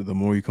writes, the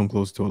more you come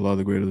close to Allah,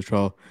 the greater the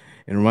trial.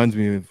 It reminds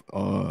me of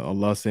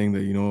Allah saying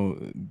that,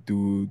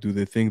 do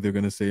they think they're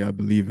going to say, I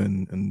believe,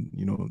 and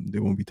they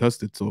won't be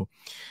tested. So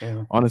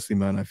honestly,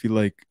 man, I feel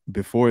like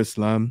before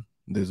Islam,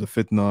 there's a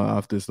fitna.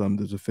 After Islam,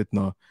 there's a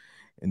fitna.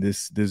 And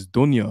this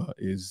dunya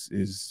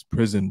is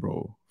prison,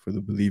 bro, for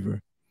the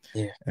believer.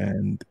 Yeah.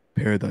 And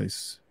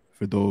paradise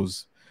for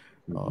those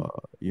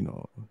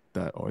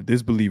that are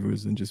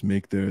disbelievers and just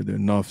make their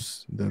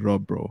nafs their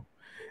rub, bro.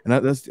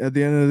 And that's at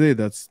the end of the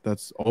day,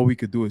 that's all we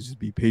could do is just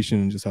be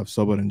patient and just have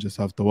sabr and just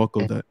have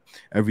tawakkul that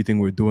everything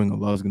we're doing,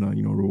 Allah is gonna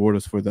reward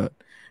us for that.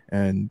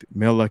 And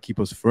may Allah keep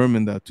us firm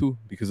in that too,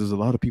 because there's a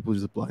lot of people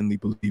just blindly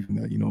believing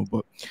that,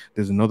 but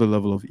there's another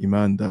level of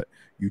iman that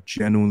you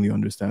genuinely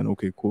understand.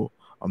 Okay, cool,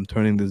 I'm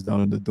turning this down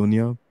in the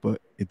dunya,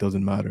 but it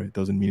doesn't matter, it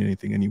doesn't mean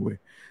anything anyway.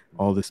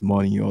 All this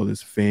money, all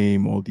this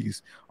fame, all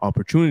these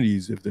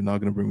opportunities, if they're not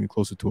going to bring me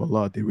closer to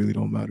Allah, they really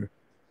don't matter.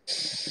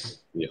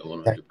 Yeah,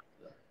 100%.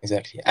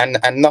 Exactly. And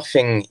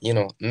nothing,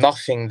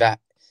 nothing that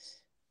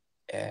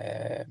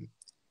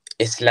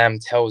Islam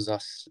tells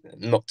us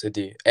not to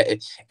do.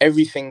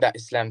 Everything that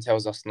Islam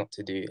tells us not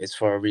to do is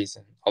for a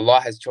reason.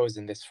 Allah has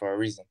chosen this for a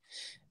reason.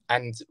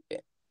 And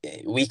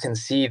we can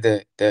see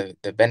the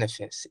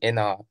benefits in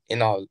our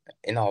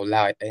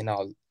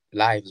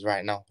lives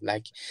right now.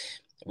 Like,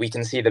 we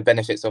can see the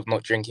benefits of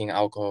not drinking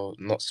alcohol,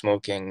 not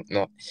smoking,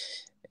 not,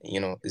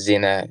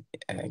 zina,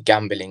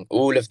 gambling,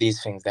 all of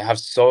these things. They have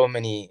so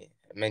many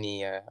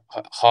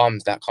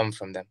harms that come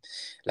from them.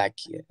 Like,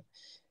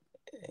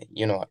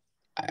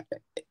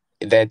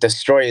 they're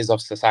destroyers of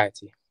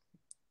society.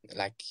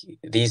 Like,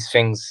 these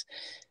things,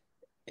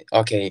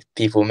 okay,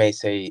 people may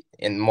say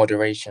in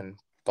moderation,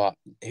 but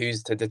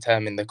who's to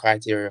determine the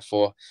criteria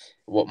for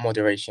what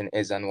moderation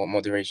is and what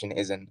moderation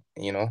isn't,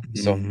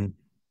 So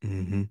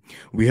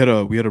we had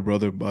a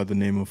brother by the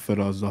name of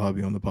Firaz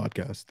Zahabi on the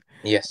podcast.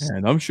 Yes,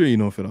 and I'm sure you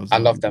know Firaz Zahabi, I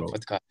love that bro.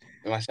 podcast.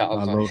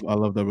 I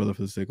love that brother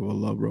for the sake of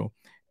Allah, bro.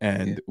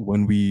 And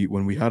when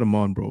we had him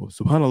on, bro,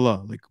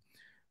 subhanallah, like,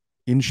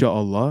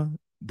 inshallah,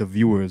 the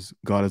viewers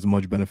got as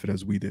much benefit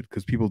as we did,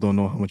 because people don't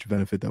know how much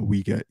benefit that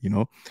we get,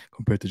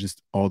 compared to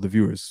just all the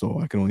viewers.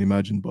 So I can only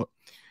imagine. But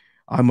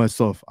I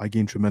myself, I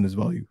gained tremendous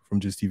value from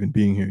just even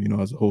being here,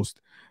 as a host.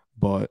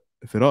 But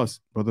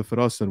brother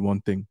Firas said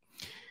one thing.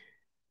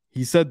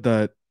 He said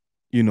that,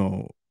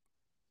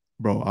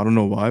 bro, I don't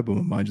know why, but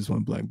my mind just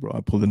went blank, bro.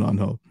 I pulled it on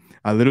hell.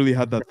 I literally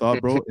had that thought,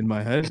 bro, in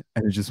my head,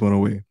 and it just went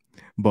away.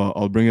 But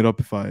I'll bring it up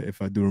if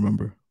I do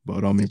remember.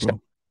 But on me,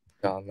 bro.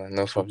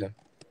 No problem.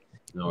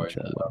 No worries.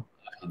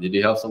 Did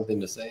you have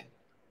something to say,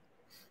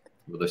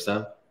 Brother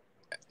Sam?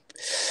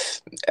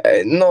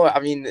 No, I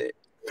mean,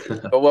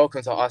 you're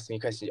welcome to ask me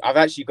questions. I've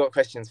actually got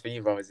questions for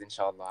you, brothers,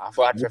 inshallah. I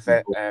thought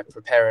I'd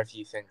prepare a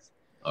few things.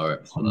 All right.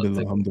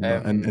 Alhamdulillah,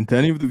 alhamdulillah. And to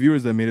any of the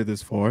viewers that made it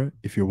this far,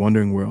 if you're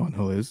wondering where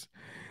Anhel is,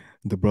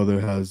 the brother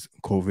has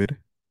COVID,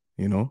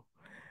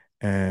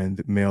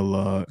 and may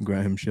Allah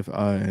grant him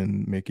shifa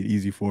and make it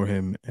easy for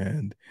him,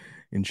 and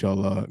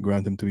inshallah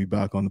grant him to be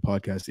back on the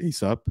podcast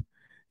ASAP.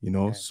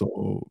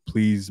 So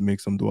please make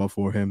some dua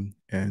for him,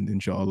 and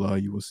inshallah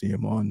you will see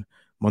him on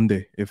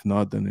Monday. If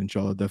not, then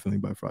inshallah definitely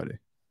by Friday.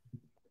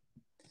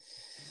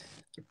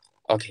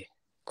 Okay,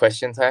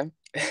 question time.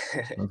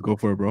 Let's go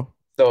for it, bro.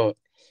 So,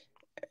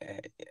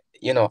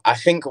 I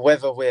think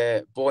whether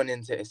we're born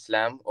into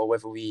Islam or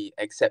whether we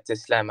accept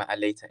Islam at a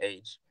later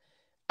age,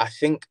 I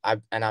think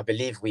I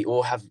believe we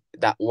all have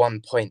that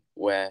one point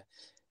where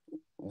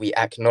we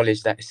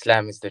acknowledge that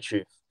Islam is the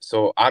truth.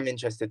 So I'm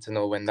interested to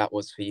know when that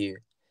was for you.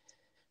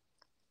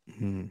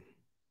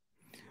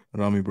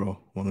 Rami, bro,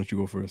 why don't you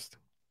go first?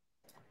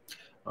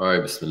 All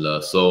right,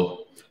 Bismillah.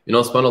 So,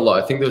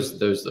 subhanAllah, I think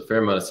there's a fair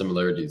amount of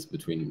similarities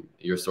between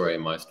your story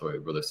and my story,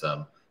 Brother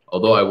Sam.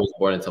 Although I was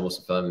born into a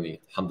Muslim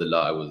family,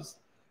 alhamdulillah,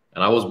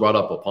 I was brought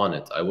up upon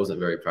it. I wasn't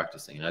very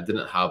practicing, and I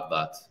didn't have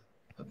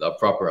the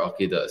proper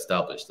aqidah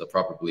established, the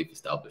proper belief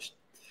established.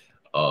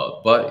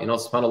 But,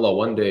 subhanAllah,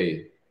 one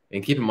day,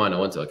 and keep in mind, I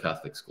went to a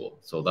Catholic school.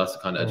 So that's the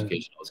kind of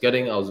education I was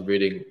getting. I was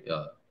reading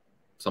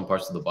some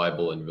parts of the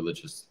Bible in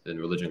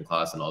religion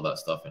class and all that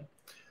stuff, and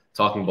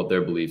talking about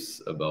their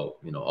beliefs about,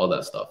 all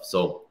that stuff.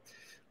 So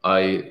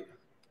I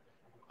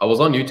was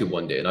on YouTube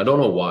one day, and I don't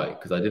know why,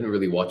 because I didn't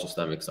really watch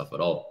Islamic stuff at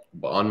all.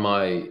 But on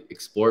my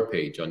Explore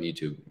page on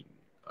YouTube,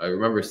 I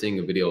remember seeing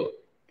a video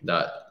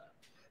that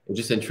it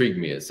just intrigued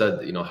me. It said,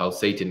 how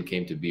Satan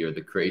came to be, or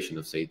the creation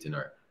of Satan,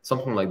 or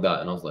something like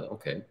that. And I was like,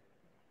 okay,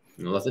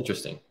 that's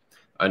interesting.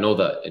 I know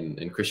that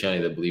in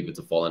Christianity they believe it's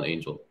a fallen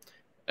angel,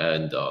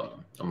 and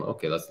I'm like,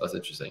 okay, that's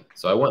interesting.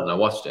 So I went and I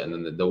watched it, and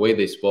then the way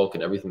they spoke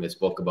and everything they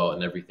spoke about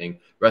and everything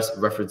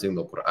referencing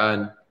the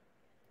Quran,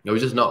 it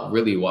was just not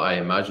really what I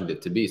imagined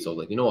it to be. So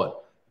like, you know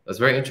what? That's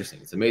very interesting.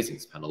 It's amazing.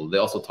 Panel. They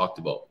also talked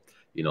about,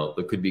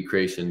 there could be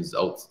creations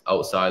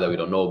outside that we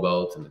don't know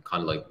about, and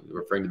kind of like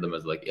referring to them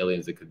as like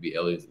aliens. It could be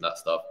aliens and that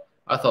stuff.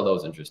 I thought that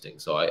was interesting.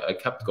 So I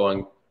kept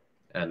going,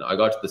 and I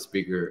got to the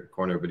speaker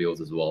corner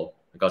videos as well.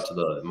 I got to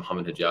the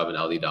Muhammad Hijab and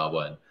Ali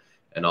Dawa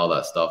and all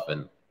that stuff.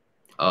 And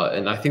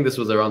I think this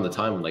was around the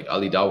time when like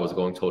Ali Dawa was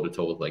going toe to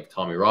toe with like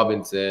Tommy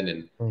Robinson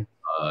and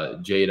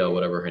Jada,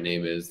 whatever her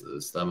name is, the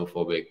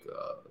Islamophobic,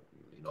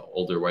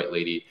 older white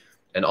lady,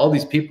 and all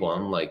these people.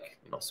 I'm like,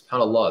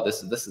 subhanAllah,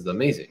 this is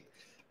amazing.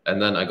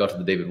 And then I got to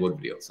the David Wood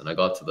videos, and I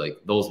got to like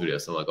those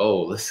videos. I'm like,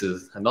 oh, this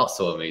is not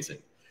so amazing.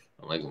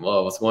 I'm like,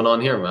 well, what's going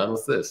on here, man?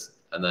 What's this?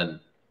 And then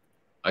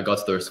I got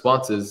to the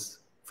responses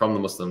from the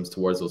Muslims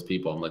towards those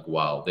people. I'm like,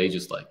 wow, they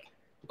just like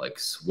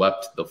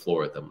swept the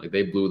floor with them. Like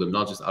they blew them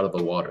not just out of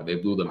the water, they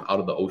blew them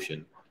out of the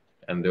ocean,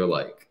 and they're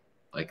like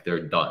they're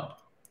done.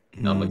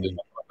 And I'm like, there's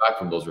no going back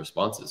from those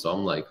responses. So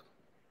I'm like,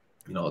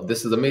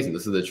 this is amazing.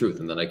 This is the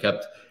truth. And then I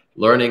kept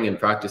learning and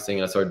practicing,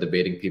 and I started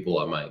debating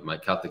people at my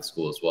Catholic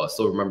school as well. I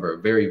still remember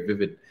very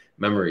vivid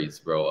memories,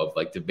 bro, of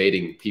like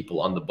debating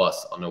people on the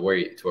bus on the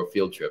way to a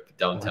field trip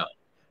downtown.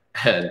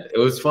 And it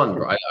was fun,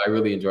 bro. I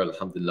really enjoyed it,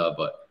 alhamdulillah.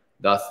 But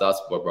that's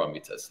what brought me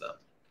to Islam.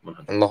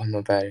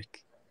 Allahumma barik.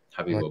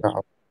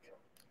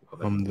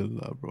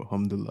 Alhamdulillah, bro.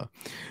 Alhamdulillah.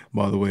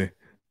 By the way,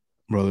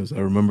 brothers, I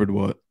remembered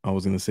what I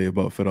was going to say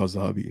about Firas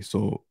Zahabi.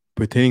 So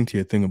pertaining to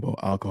your thing about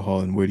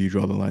alcohol and where do you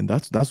draw the line,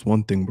 that's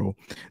one thing, bro.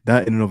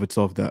 That in and of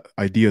itself, that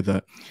idea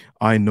that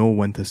I know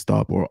when to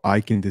stop, or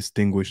I can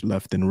distinguish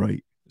left and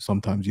right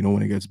sometimes,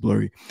 when it gets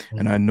blurry.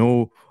 And I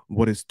know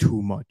what is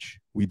too much.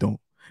 We don't.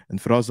 And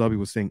Firas Zahabi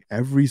was saying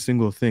every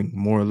single thing,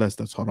 more or less,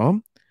 that's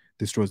haram,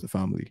 destroys the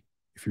family,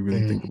 if you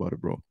really think about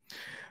it, bro.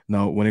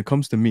 Now, when it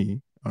comes to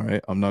me, all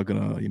right, I'm not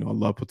gonna,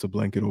 Allah puts a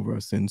blanket over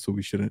our sins, so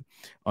we shouldn't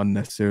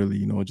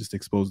unnecessarily, just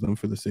expose them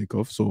for the sake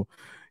of. So,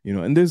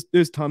 and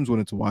there's times when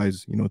it's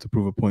wise, to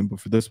prove a point. But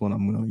for this one,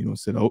 I'm gonna,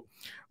 sit out.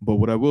 But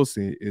what I will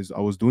say is, I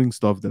was doing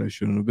stuff that I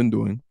shouldn't have been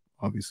doing,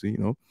 obviously,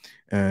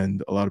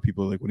 and a lot of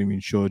people are like, what do you mean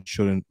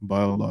shouldn't?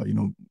 By Allah,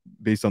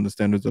 based on the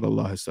standards that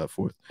Allah has set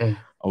forth.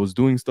 I was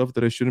doing stuff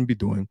that I shouldn't be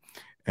doing,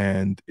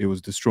 and it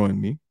was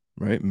destroying me,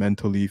 right?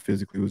 Mentally,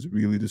 physically, it was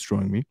really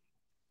destroying me.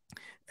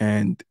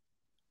 And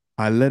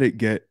I let it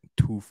get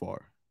too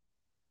far.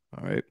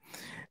 All right.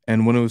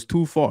 And when it was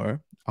too far,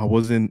 I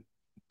wasn't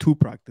too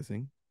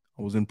practicing.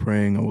 I wasn't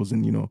praying. I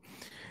wasn't,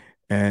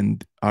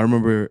 and I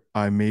remember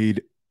I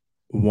made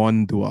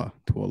one dua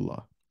to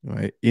Allah,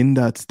 right? In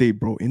that state,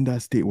 bro, in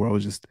that state where I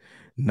was just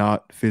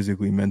not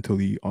physically,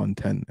 mentally on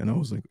 10. And I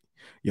was like,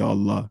 Ya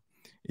Allah,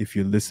 if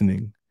you're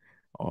listening,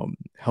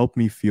 help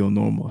me feel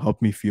normal.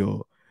 Help me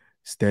feel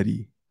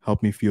steady.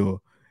 Help me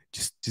feel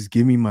just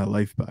give me my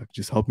life back.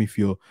 Just help me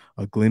feel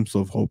a glimpse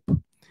of hope.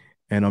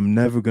 And I'm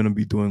never going to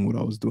be doing what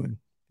I was doing,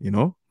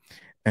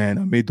 And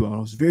I made dua, and I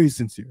was very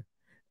sincere.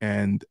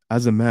 And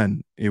as a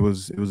man, it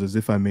was as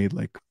if I made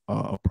like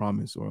a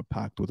promise or a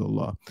pact with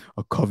Allah,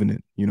 a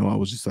covenant. I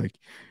was just like,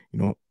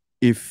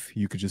 if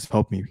you could just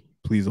help me,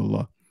 please,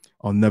 Allah,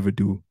 I'll never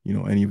do,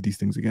 any of these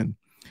things again.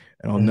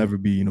 And I'll never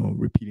be,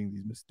 repeating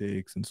these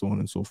mistakes and so on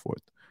and so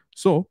forth.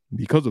 So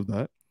because of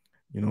that,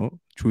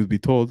 truth be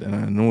told, and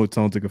I know it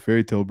sounds like a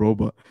fairy tale, bro,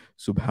 but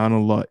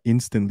subhanallah,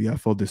 instantly I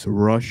felt this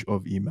rush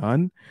of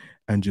iman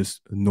and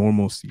just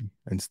normalcy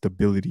and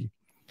stability.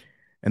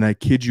 And I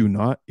kid you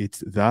not,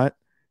 it's that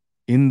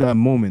in that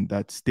moment,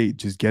 that state,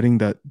 just getting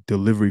that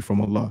delivery from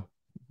Allah.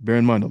 Bear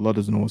in mind, Allah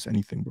doesn't owe us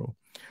anything, bro.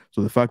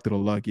 So the fact that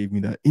Allah gave me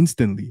that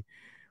instantly,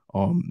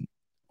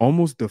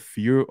 almost the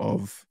fear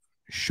of,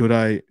 should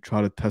I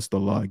try to test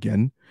Allah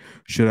again?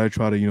 Should I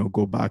try to,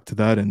 go back to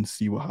that and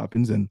see what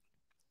happens? And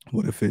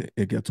what if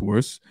it gets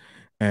worse?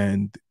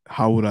 And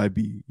how would I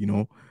be,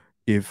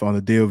 if on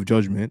the day of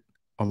judgment,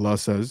 Allah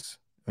says,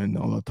 and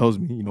Allah tells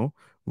me,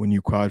 when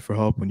you cried for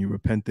help, when you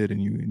repented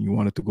and you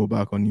wanted to go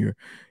back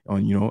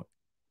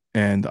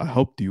and I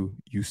helped you,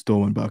 you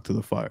still went back to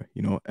the fire,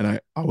 and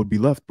I would be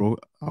left, bro.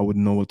 I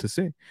wouldn't know what to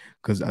say,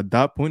 because at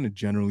that point, it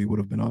generally would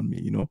have been on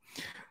me,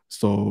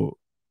 So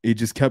it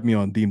just kept me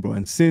on deen, bro.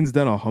 And since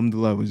then,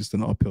 alhamdulillah, it was just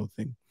an uphill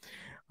thing.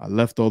 I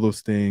left all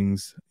those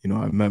things. I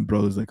met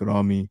brothers like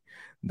Rami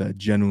that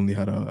genuinely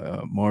had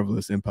a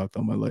marvelous impact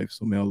on my life.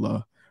 So may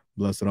Allah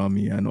bless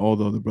Rami and all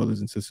the other brothers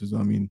and sisters,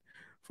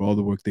 for all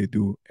the work they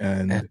do.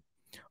 And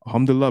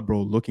alhamdulillah,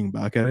 bro, looking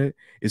back at it,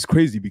 it's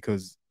crazy,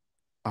 because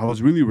I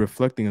was really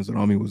reflecting as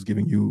Rami was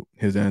giving you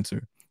his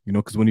answer,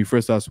 because when you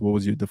first asked what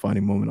was your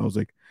defining moment, I was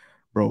like,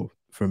 bro,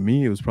 for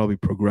me, it was probably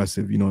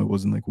progressive. It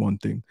wasn't like one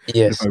thing.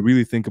 Yes. But if I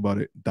really think about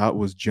it, that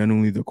was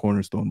genuinely the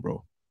cornerstone,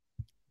 bro.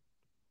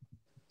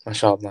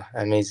 MashaAllah.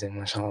 Amazing.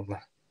 MashaAllah.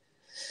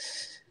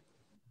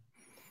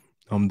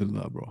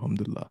 Alhamdulillah, bro.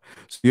 Alhamdulillah.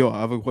 So, yo,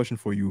 I have a question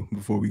for you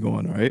before we go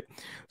on, all right?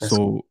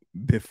 So,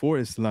 before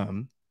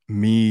Islam,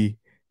 me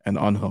and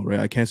Anhel,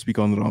 right? I can't speak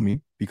on Rami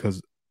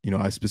because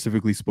I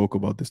specifically spoke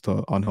about this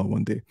to Anhel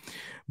one day,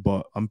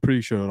 but I'm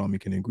pretty sure Rami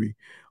can agree.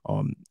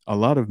 A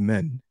lot of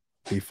men,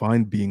 they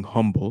find being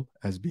humble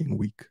as being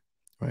weak,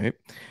 right?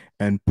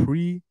 And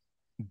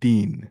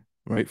pre-deen,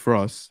 right, for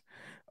us,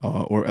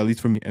 or at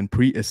least for me, and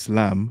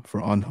pre-Islam for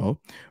Anhel,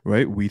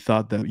 right? We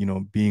thought that,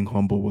 being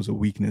humble was a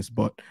weakness,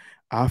 but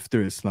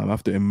after Islam,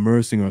 after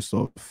immersing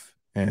ourselves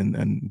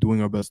and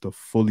doing our best to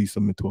fully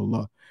submit to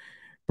Allah,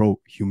 bro,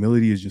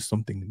 humility is just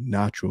something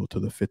natural to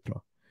the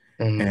fitrah.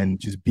 And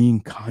just being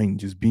kind,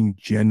 just being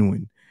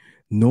genuine.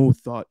 No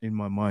thought in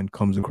my mind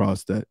comes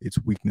across that it's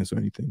weakness or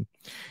anything.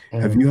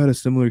 Have you had a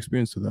similar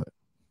experience to that?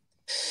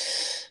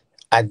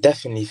 I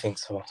definitely think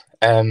so.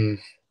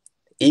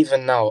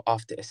 Even now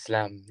after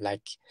Islam,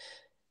 like,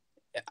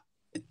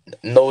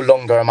 no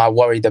longer am I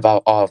worried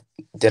about, oh,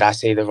 did I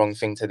say the wrong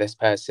thing to this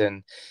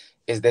person?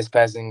 Is this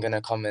person going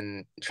to come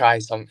and try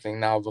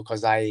something now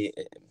because I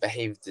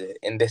behaved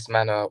in this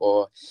manner?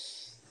 Or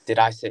did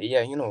I say,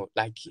 yeah,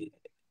 like,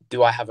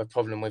 do I have a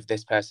problem with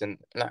this person?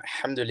 Like,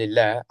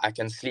 alhamdulillah, I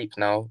can sleep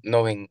now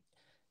knowing,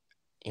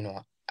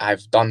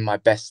 I've done my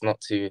best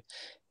not to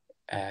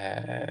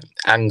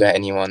anger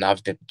anyone.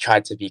 I've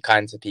tried to be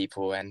kind to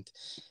people. And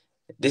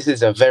this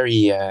is a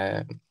very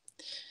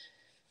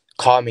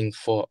calming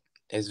thought.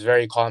 It's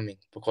very calming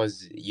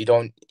because you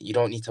don't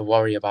need to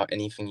worry about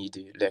anything you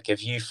do. Like,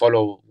 if you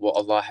follow what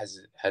Allah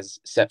has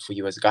set for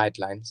you as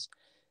guidelines,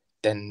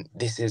 then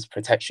this is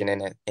protection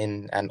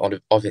in and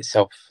of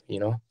itself,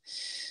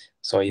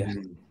 So yeah.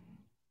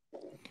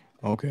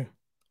 Okay.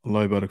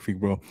 Allah barak feek,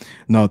 bro.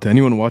 Now, to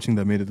anyone watching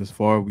that made it this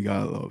far, we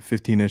got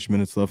 15-ish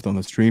minutes left on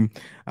the stream.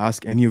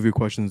 Ask any of your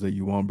questions that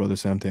you want Brother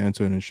Sam to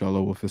answer, and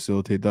inshallah we'll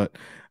facilitate that.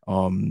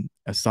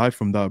 Aside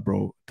from that,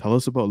 bro, tell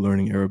us about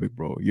learning Arabic,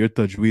 bro. Your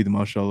tajweed,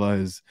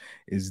 mashallah,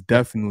 is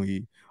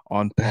definitely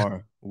on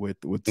par with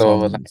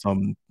No,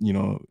 some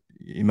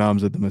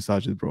imams at the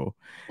masajid, bro.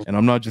 And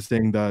I'm not just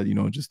saying that,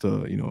 just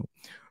to,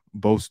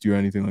 boast you or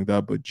anything like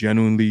that, but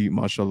genuinely,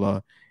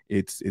 mashallah,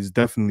 it's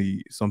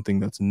definitely something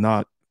that's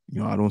not,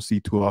 I don't see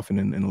too often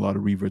in a lot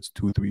of reverts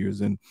 2 or 3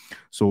 years in.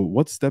 So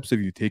what steps have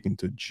you taken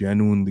to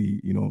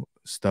genuinely,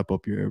 step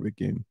up your Arabic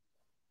game?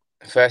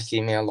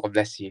 firstly, may Allah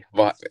bless you,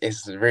 but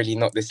it's really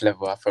not this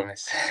level, I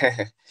promise.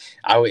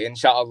 I will,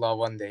 inshallah,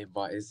 one day,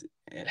 but it's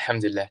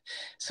alhamdulillah.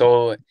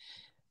 So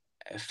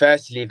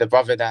firstly, the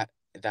brother that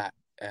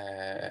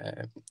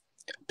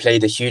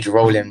played a huge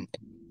role in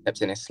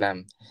steps in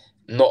Islam,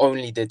 not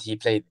only did he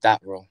play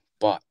that role,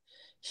 but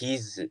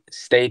he's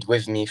stayed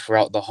with me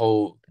throughout the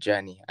whole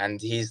journey,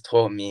 and he's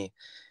taught me,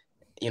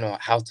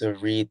 how to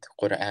read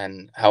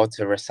Quran, how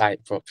to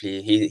recite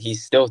properly. He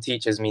still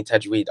teaches me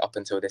tajweed up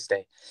until this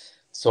day.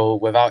 So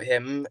without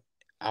him,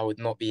 I would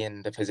not be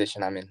in the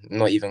position I'm in,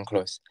 not even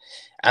close.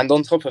 And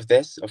on top of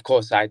this, of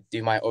course, I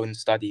do my own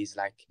studies.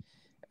 Like,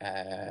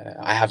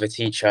 I have a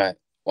teacher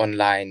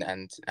online,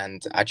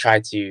 and I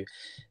try to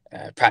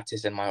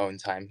practice in my own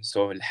time.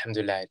 So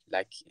alhamdulillah,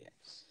 like,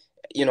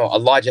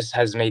 Allah just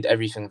has made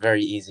everything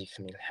very easy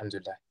for me,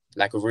 alhamdulillah,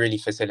 like really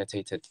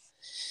facilitated.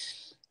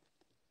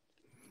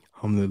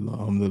 Alhamdulillah,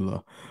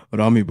 alhamdulillah.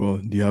 Rami, bro,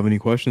 do you have any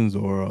questions,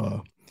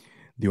 or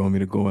do you want me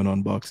to go in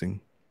on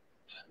boxing?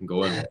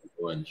 Go in,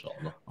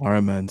 inshallah. All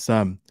right, man.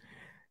 Sam,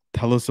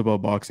 tell us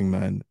about boxing,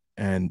 man,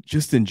 and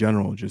just in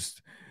general,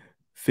 just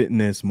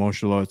fitness,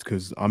 martial arts,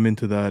 because I'm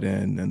into that,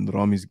 and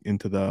Rami's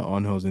into that,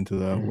 Anhel's into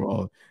that. We're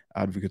all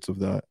advocates of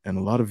that, and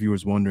a lot of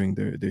viewers wondering,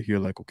 they're here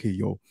like, okay,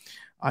 yo,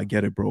 I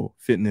get it, bro,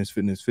 fitness,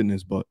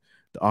 but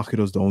the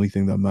akhirah is the only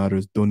thing that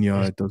matters.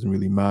 Dunya, it doesn't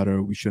really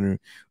matter. We shouldn't,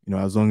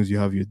 as long as you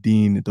have your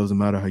deen, it doesn't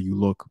matter how you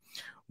look.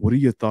 What are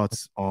your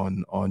thoughts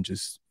on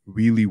just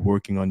really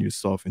working on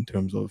yourself in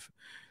terms of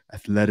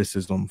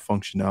athleticism,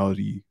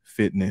 functionality,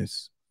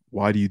 fitness?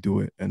 Why do you do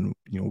it, and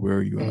where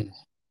are you at?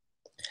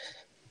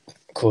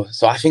 Cool.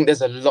 So I think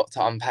there's a lot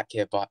to unpack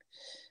here, but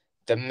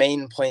the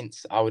main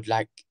points I would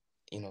like,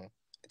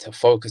 to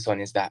focus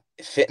on is that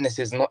fitness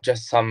is not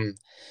just some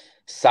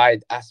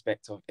side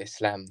aspect of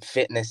Islam.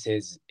 Fitness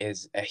is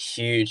a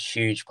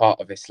huge part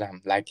of Islam.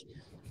 Like,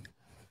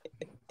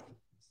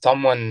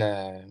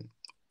 someone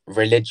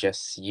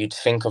religious, you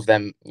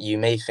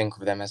may think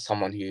of them as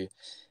someone who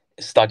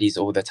studies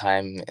all the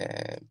time,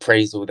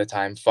 prays all the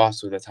time,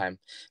 fasts all the time.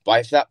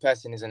 But if that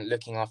person isn't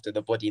looking after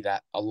the body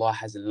that Allah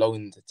has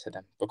loaned to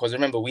them, because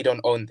remember, we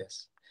don't own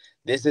this.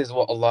 This is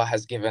what Allah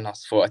has given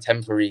us for a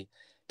temporary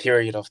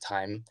period of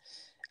time,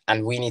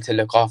 and we need to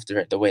look after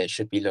it the way it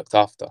should be looked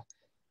after,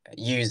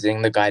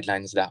 using the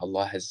guidelines that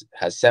Allah has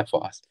set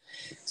for us.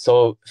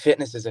 So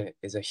fitness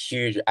is a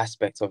huge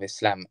aspect of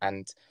Islam,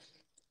 and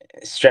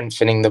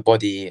strengthening the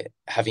body,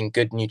 having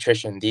good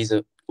nutrition, these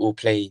all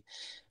play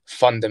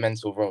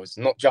fundamental roles,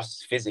 not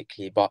just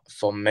physically, but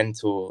for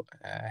mental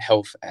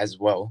health as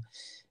well.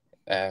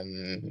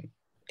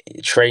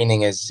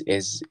 Training is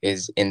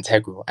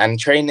integral, and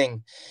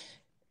training,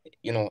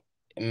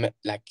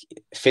 like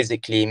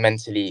physically,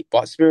 mentally,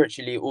 but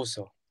spiritually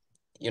also.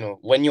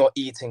 When you're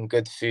eating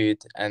good food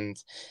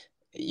and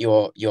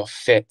you're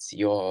fit,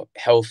 you're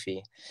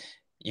healthy,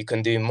 you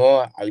can do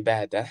more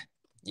ibadah.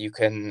 You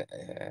can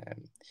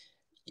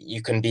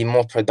you can be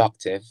more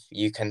productive.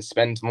 You can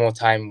spend more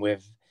time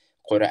with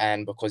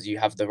Quran because you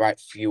have the right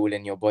fuel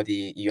in your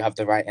body. You have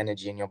the right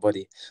energy in your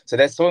body. So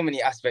there's so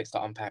many aspects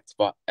to unpack.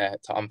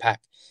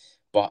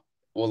 But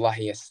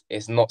wallahi,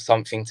 it's not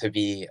something to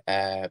be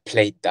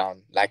played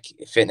down. Like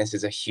fitness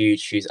is a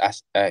huge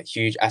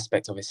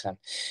aspect of Islam.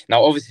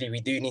 Now, obviously,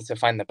 we do need to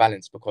find the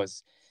balance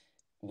because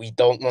we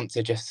don't want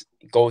to just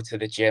go to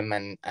the gym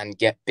and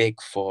get big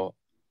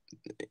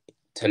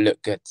to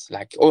look good.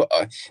 Like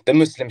the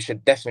Muslim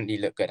should definitely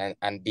look good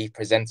and be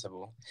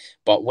presentable.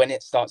 But when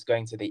it starts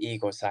going to the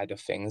ego side of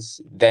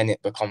things, then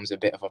it becomes a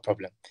bit of a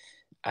problem.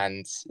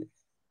 And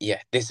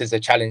yeah, this is a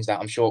challenge that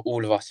I'm sure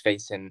all of us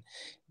face in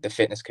the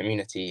fitness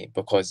community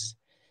because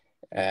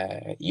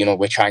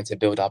we're trying to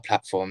build our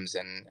platforms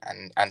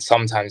and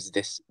sometimes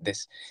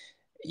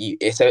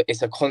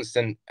it's a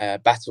constant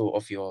battle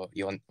of your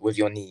with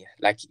your knee.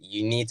 Like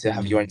you need to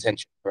have your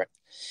intention correct.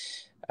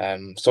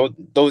 So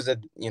those are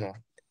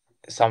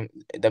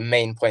the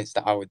main points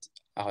that I would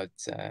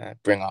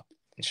bring up,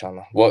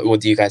 inshallah. What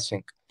do you guys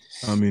think?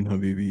 I mean,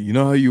 Habibi, you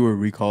know how you were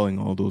recalling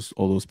all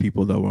those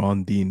people that were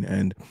on deen,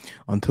 and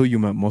until you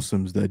met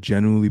Muslims that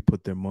genuinely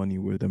put their money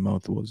where their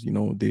mouth was,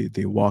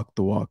 they walk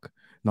the walk,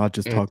 not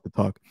just talk the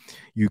talk.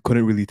 You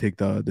couldn't really take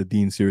the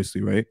deen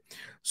seriously, right?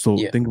 So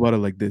think about it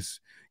like this.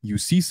 You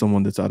see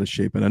someone that's out of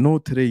shape, and I know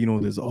today,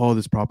 there's all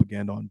this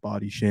propaganda on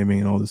body shaming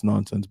and all this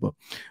nonsense, but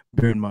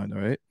bear in mind,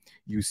 all right?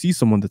 You see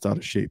someone that's out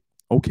of shape.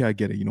 Okay, I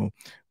get it.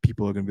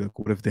 People are going to be like,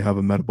 what if they have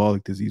a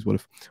metabolic disease? What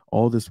if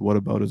all this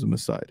whataboutism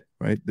aside,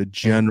 right? The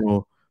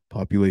general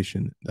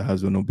population that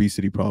has an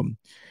obesity problem,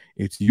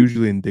 it's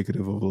usually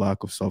indicative of a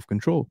lack of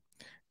self-control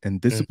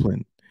and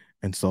discipline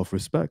and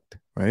self-respect,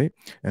 right?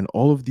 And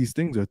all of these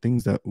things are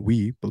things that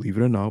we, believe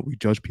it or not, we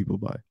judge people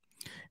by.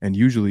 And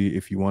usually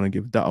if you want to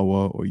give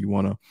da'wah or you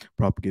want to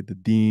propagate the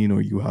deen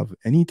or you have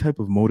any type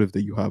of motive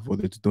that you have,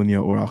 whether it's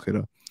dunya or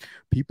akhirah,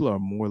 people are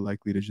more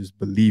likely to just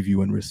believe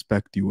you and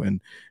respect you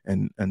and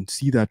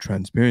see that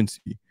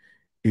transparency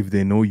if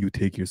they know you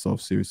take yourself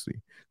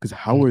seriously. Because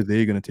how are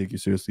they going to take you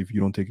seriously if you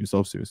don't take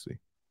yourself seriously?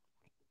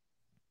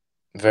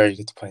 Very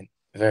good point.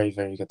 Very,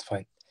 very good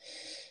point.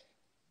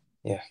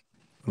 Yeah.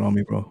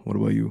 Rami, bro, what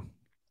about you?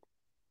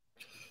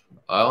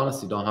 I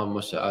honestly don't have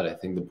much to add. I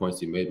think the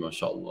points you made,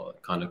 mashallah,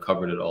 kind of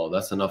covered it all.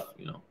 That's enough,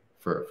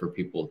 for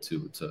people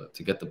to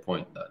get the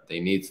point that they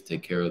need to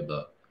take care of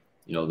the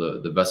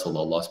vessel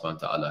Allah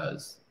subhanahu wa ta'ala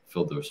has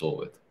filled their soul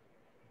with.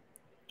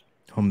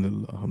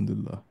 Alhamdulillah,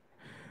 alhamdulillah.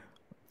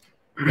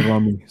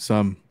 Rami,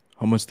 Sam,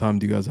 how much time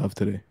do you guys have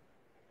today?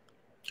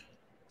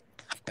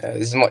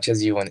 As much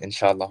as you want,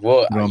 inshallah.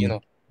 Well, Rami,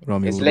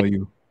 it's what late. about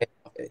you?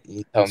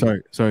 Tell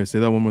me. Sorry, say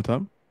that one more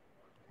time.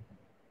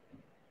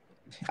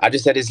 I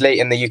just said it's late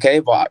in the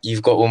UK, but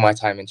you've got all my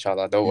time,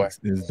 inshallah. Don't worry.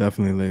 It's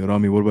definitely late.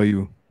 Rami, what about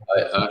you?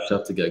 I actually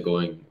have to get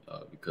going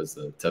because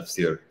the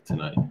tafsir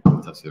tonight.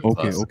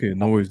 Okay,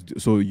 no worries.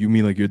 So you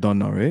mean like you're done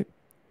now, right?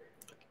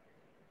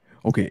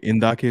 Okay, in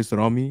that case,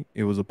 Rami,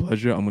 it was a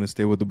pleasure. I'm gonna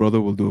stay with the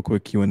brother. We'll do a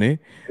quick Q&A.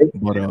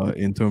 But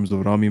in terms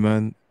of Rami,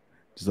 man,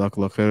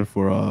 Jazakallah khair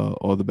for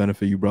all the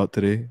benefit you brought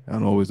today,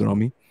 and always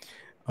Rami.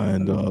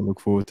 And look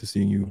forward to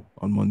seeing you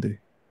on Monday.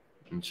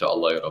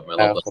 Inshallah, ya Rabbi.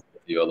 I love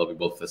you. I love you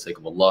both for the sake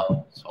of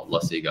Allah.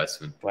 Inshallah, see you guys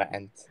soon.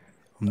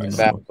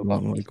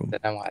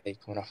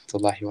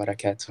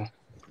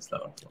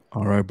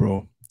 All right,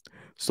 bro.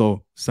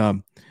 So,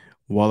 Sam,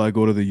 while I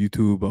go to the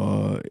YouTube,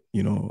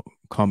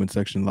 comment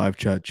section, live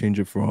chat, change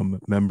it from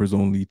members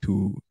only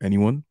to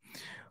anyone.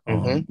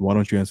 Why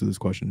don't you answer this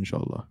question,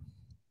 inshallah?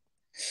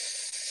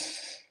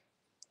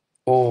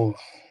 Oh,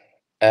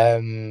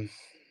 I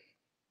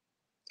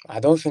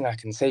don't think I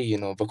can say,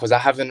 because I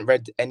haven't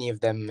read any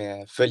of them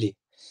fully.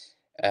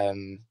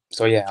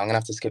 So yeah, I'm gonna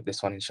have to skip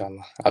this one,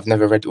 inshallah. I've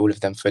never read all of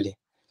them fully.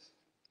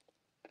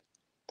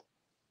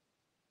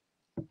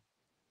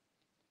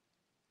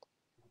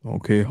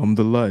 Okay,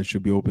 alhamdulillah, it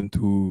should be open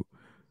to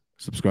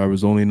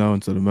subscribers only now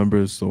instead of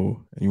members.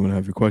 So anyone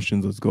have your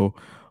questions, let's go.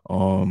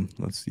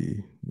 Let's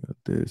see. We got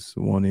this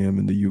 1 a.m.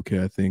 in the UK,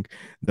 I think.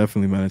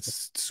 Definitely, man,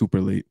 it's super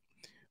late.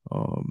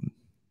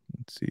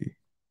 Let's see.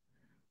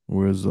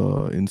 Where's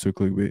insert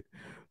clickbait?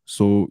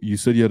 So you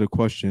said you had a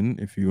question.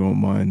 If you don't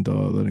mind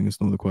letting us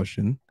know the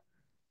question.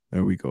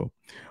 There we go.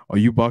 Are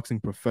you boxing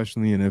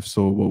professionally? And if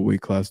so, what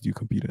weight class do you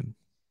compete in?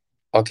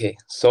 Okay,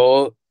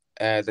 so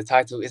the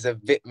title is a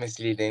bit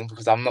misleading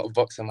because I'm not a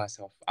boxer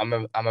myself.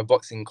 I'm a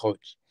boxing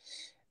coach.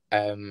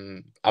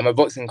 I'm a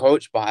boxing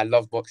coach, but I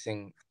love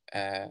boxing,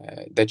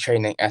 the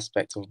training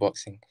aspect of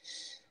boxing.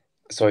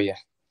 So yeah.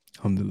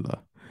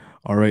 Alhamdulillah.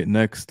 All right,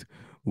 next.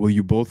 Will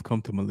you both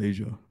come to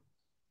Malaysia?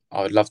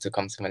 I would love to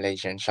come to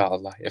Malaysia,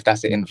 inshallah, if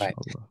that's an invite.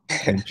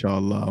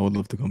 Inshallah, I would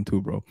love to come too,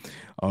 bro.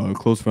 A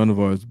close friend of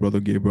ours, brother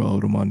Gabriel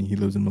Al-Romani, he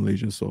lives in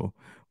Malaysia, so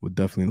would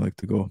definitely like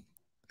to go.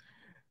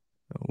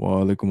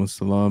 Wa alaikum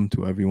assalam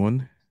to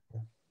everyone.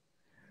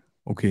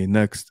 Okay,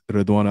 next,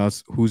 Radwan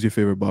asks, who's your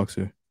favorite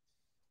boxer?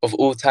 Of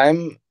all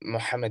time,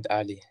 Muhammad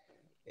Ali.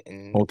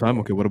 All time?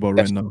 Okay, what about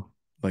right now?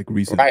 Like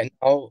recent? Right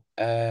now,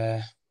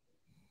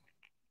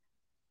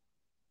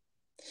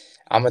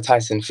 I'm a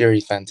Tyson Fury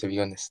fan, to be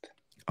honest.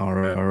 All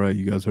right.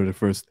 You guys heard it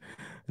first.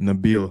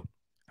 Nabil,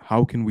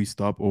 how can we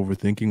stop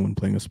overthinking when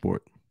playing a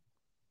sport?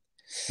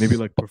 Maybe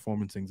like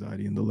performance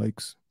anxiety and the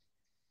likes.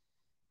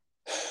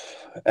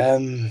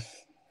 Um,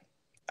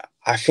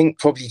 I think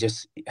probably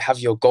just have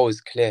your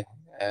goals clear.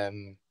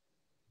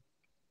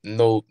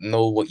 Know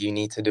what you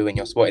need to do in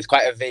your sport. It's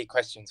quite a vague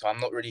question, so I'm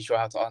not really sure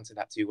how to answer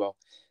that too well.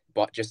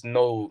 But just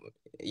know,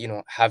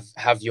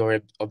 have your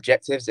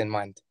objectives in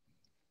mind.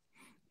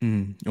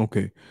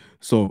 Okay.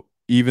 So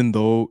even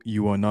though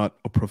you are not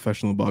a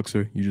professional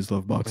boxer, you just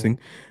love boxing,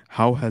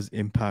 how has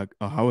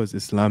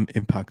Islam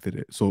impacted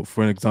it? So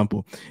for an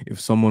example, if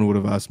someone would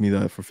have asked me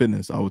that for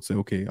fitness, I would say,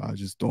 okay, I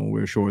just don't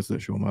wear shorts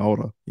that show my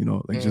aura,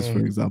 like just for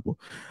example.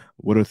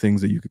 What are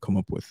things that you could come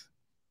up with?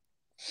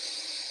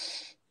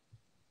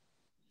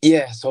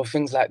 Yeah, so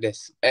things like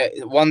this.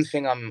 One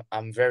thing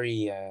I'm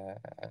very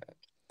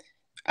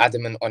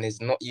adamant on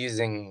is not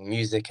using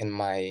music in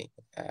my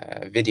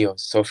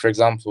videos. So for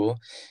example,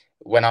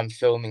 when I'm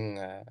filming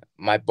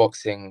my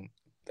boxing,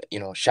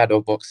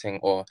 shadow boxing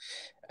or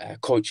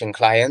coaching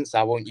clients,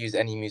 I won't use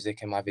any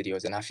music in my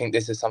videos. And I think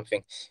this is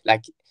something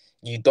like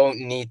you don't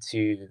need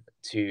to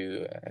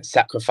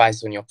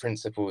sacrifice on your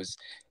principles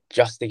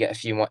just to get a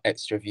few more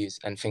extra views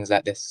and things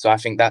like this. So I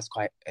think that's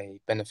quite a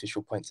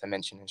beneficial point to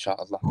mention,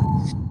 inshallah.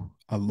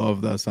 I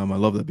love that, Sam. I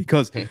love that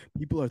because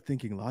people are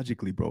thinking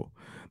logically, bro.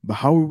 But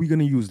how are we going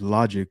to use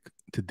logic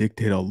to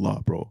dictate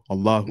Allah, bro?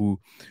 Allah, who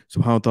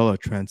subhanahu wa ta'ala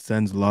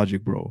transcends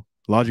logic, bro.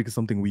 Logic is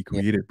something we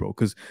created, bro.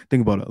 Because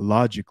think about it.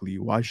 Logically,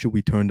 why should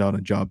we turn down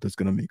a job that's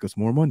going to make us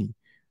more money?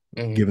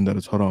 Given that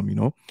it's haram,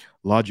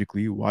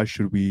 logically, why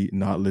should we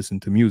not listen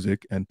to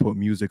music and put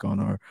music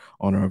on our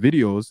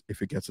videos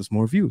if it gets us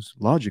more views?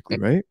 Logically,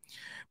 right?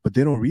 But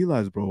they don't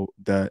realize, bro,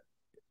 that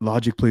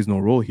logic plays no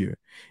role here.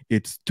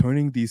 It's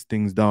turning these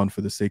things down for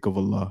the sake of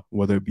Allah,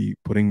 whether it be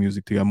putting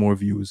music to get more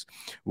views,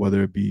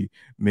 whether it be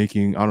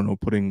making, I don't know,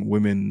 putting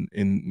women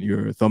in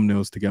your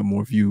thumbnails to get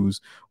more views,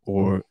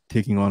 or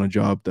taking on a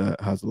job that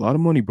has a lot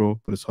of money,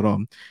 bro, but it's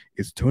haram.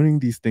 It's turning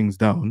these things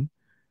down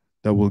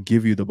that will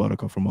give you the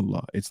barakah from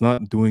Allah. It's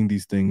not doing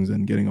these things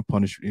and getting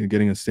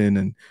a sin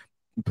and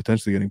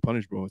potentially getting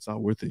punished, bro. It's not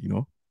worth it,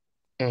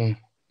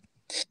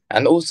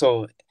 And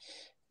also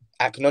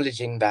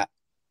acknowledging that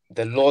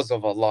the laws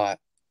of Allah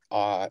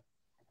are,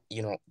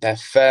 they're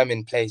firm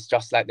in place,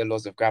 just like the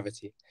laws of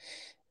gravity.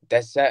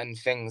 There's certain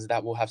things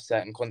that will have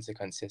certain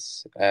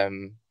consequences.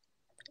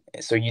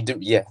 So you do,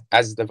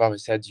 as the brother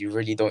said, you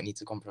really don't need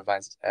to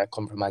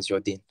compromise your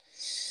deen.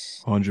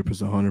 100%,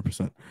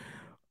 100%.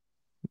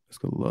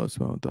 Ask Allah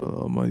subhanahu wa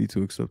ta'ala Almighty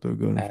to accept our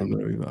good and for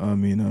their evil.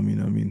 Ameen,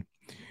 ameen, ameen.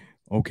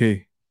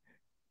 Okay.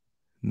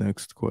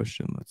 Next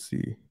question. Let's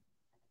see.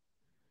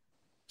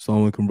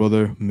 Assalamu alaikum,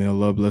 brother. May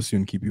Allah bless you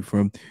and keep you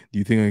firm. Do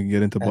you think I can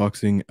get into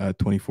boxing at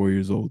 24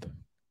 years old?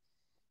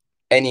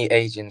 Any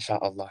age,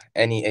 inshallah.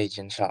 Any age,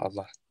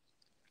 inshallah.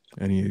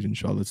 Any age,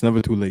 inshallah. It's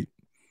never too late.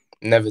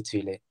 Never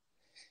too late.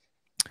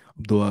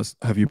 Abdullah,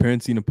 have your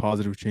parents seen a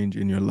positive change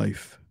in your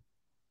life?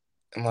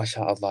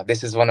 MashaAllah.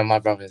 This is one of my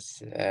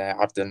brothers,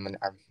 Abdul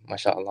Mun'am.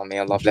 MashaAllah. May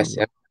Allah bless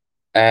him.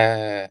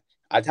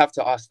 I'd have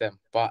to ask them,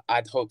 but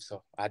I'd hope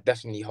so. I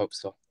definitely hope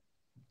so.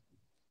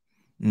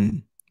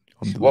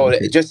 Well,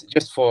 okay.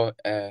 just for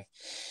I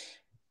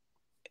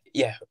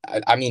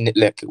mean,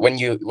 look, when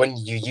you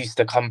used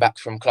to come back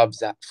from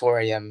clubs at 4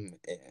 a.m.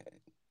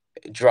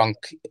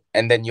 Drunk,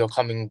 and then you're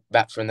coming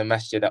back from the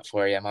masjid at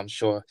 4 a.m., I'm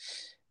sure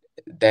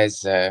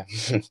there's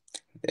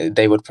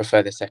they would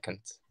prefer the second.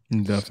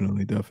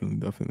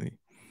 Definitely.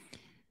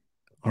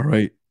 All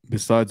right.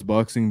 Besides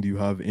boxing, do you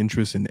have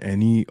interest in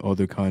any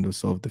other kind of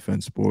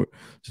self-defense sport,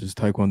 such as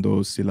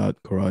taekwondo, silat,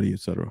 karate,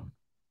 etc.?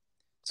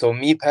 So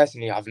me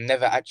personally, I've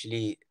never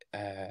actually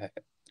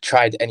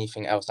tried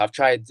anything else. I've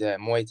tried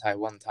Muay Thai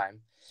one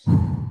time,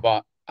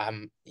 but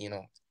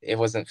it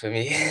wasn't for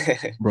me.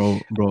 bro,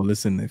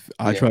 listen, if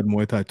I tried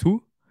Muay Thai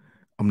too,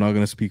 I'm not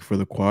gonna speak for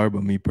the choir,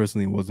 but me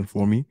personally, it wasn't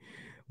for me.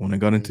 When I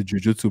got into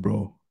jiu-jitsu,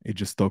 bro, it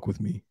just stuck with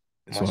me.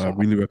 So I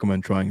really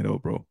recommend trying it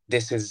out, bro.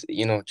 This is,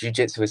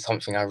 jiu-jitsu is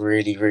something I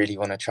really, really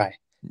want to try.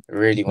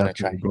 Really want to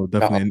try, bro.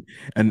 Definitely.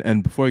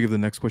 And before I give the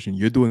next question,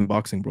 you're doing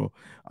boxing, bro.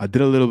 I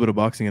did a little bit of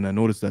boxing, and I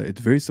noticed that it's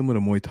very similar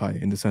to Muay Thai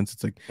in the sense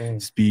it's like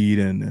speed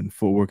and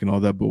footwork and all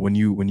that. But when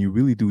you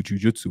really do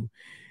jiu-jitsu,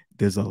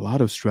 there's a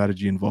lot of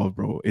strategy involved,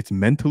 bro. It's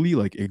mentally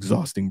like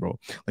exhausting, bro.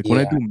 Like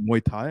when I do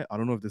Muay Thai, I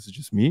don't know if this is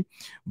just me,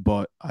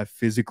 but I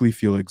physically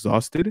feel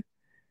exhausted,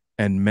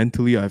 and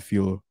mentally I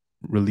feel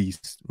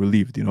relieved,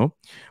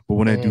 But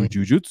when I do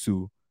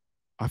jiu-jitsu,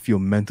 I feel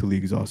mentally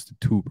exhausted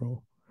too,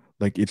 bro.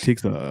 Like it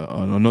takes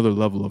another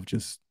level of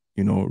just,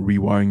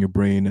 rewiring your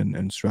brain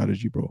and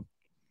strategy, bro.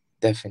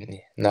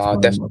 Definitely. No,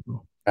 definitely.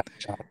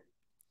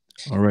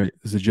 All right.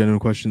 It's a genuine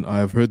question. I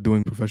have heard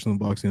doing professional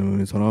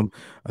boxing is haram.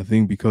 I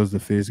think because the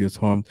face gets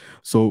harmed.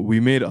 So we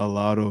made a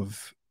lot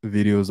of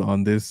videos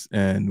on this,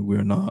 and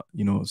we're not,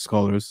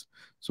 scholars.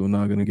 So we're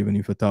not going to give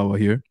any fatwa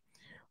here.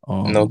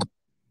 No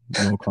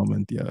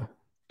comment. Yeah.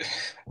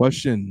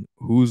 Question: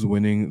 who's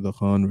winning the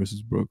Khan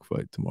versus Brook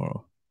fight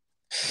tomorrow?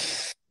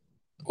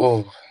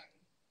 Oh,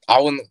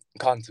 I want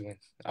Kanter win.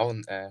 I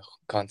want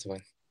Kanter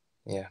win.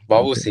 Yeah,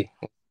 but we'll Okay. see.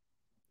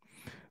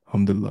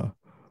 Alhamdulillah.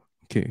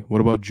 Okay.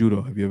 What about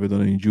judo? Have you ever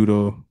done any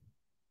judo?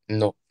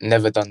 No,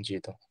 never done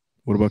judo.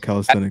 What about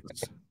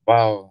calisthenics?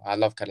 Wow, I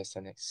love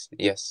calisthenics.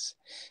 Yes,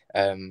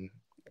 and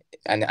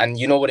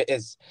you know what it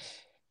is.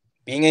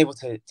 Being able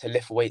to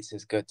lift weights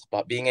is good,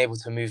 but being able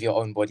to move your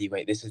own body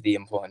weight, this is the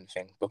important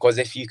thing. Because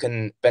if you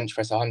can bench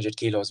press 100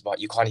 kilos, but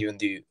you can't even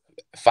do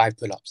 5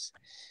 pull-ups,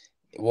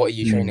 what are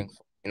you training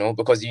for? You know,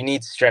 because you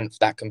need strength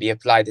that can be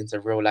applied into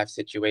real life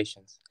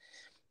situations.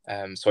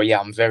 So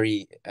yeah, I'm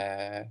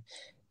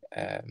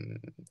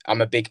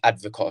a big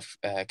advocate of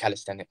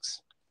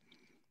calisthenics.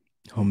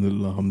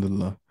 Alhamdulillah,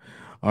 alhamdulillah.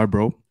 All right,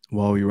 bro.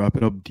 While we wrap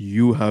it up, do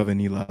you have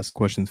any last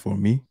questions for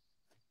me?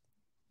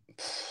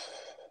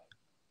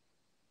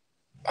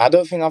 I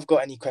don't think I've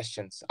got any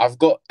questions. I've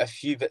got a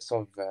few bits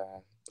of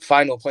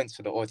final points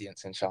for the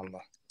audience,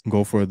 inshallah.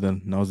 Go for it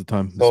then. Now's the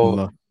time. So,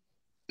 Bismillah.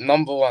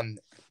 number one,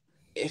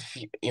 if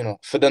you know,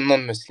 for the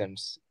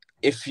non-Muslims,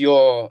 if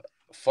you're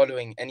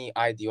following any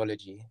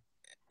ideology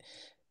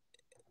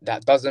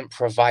that doesn't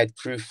provide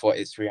proof for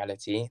its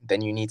reality,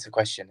 then you need to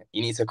question it.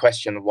 You need to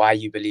question why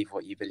you believe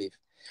what you believe.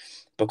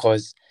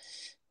 Because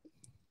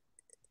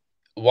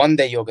one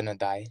day you're going to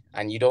die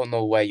and you don't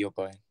know where you're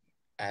going.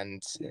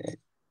 And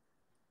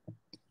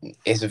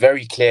it's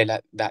very clear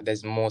that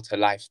there's more to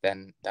life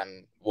than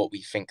what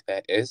we think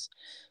there is.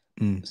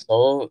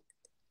 So,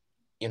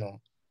 you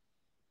know,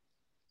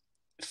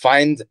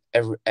 find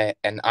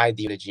an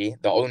ideology,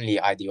 the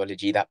only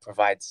ideology that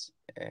provides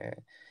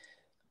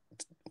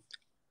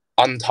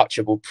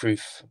untouchable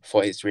proof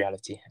for its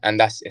reality, and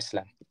that's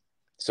Islam.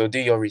 So do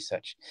your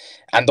research,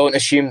 and don't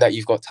assume that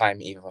you've got time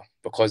either,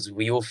 because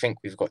we all think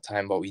we've got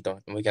time, but we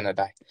don't, and we're gonna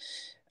die.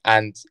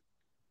 And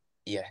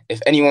yeah, if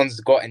anyone's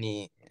got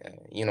any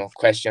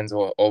questions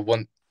or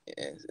want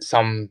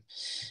some,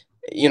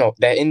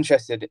 they're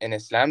interested in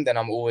Islam, then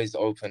I'm always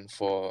open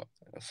for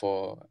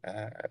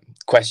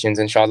questions,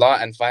 inshallah.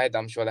 And Fayed,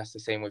 I'm sure that's the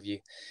same with you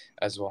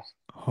as well.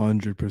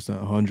 100%,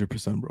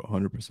 100%, bro,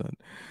 100%.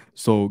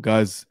 So,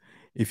 guys,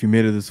 if you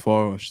made it this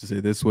far, I should say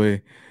this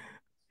way,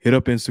 hit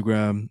up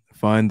Instagram,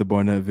 find the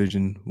Barnett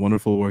Vision,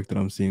 wonderful work that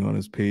I'm seeing on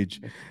his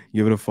page.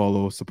 Give it a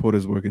follow, support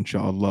his work,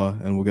 inshallah,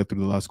 and we'll get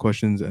through the last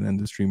questions and end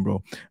the stream,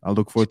 bro. I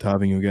look forward to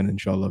having you again,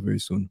 inshallah, very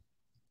soon.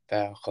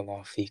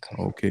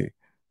 Okay,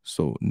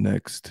 so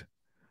next,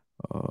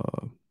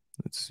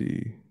 let's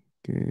see.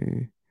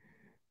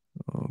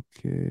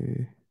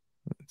 Okay,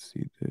 let's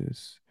see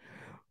this.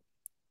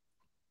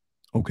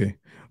 Okay,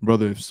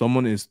 brother, if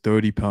someone is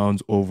 30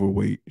 pounds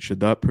overweight, should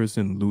that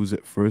person lose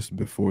it first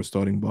before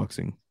starting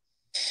boxing?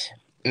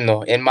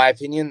 No, in my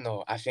opinion,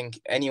 no. I think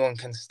anyone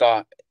can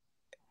start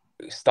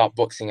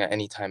boxing at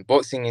any time.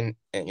 Boxing,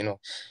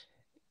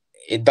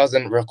 it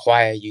doesn't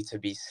require you to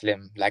be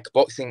slim. Like,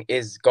 boxing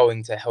is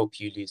going to help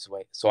you lose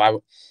weight.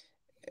 So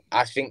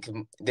I think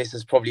this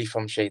is probably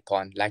from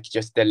Shaitan, like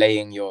just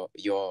delaying your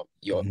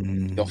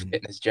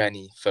fitness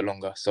journey for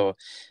longer. So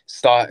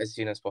start as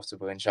soon as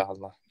possible,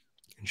 inshallah.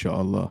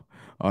 Inshallah.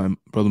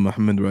 Brother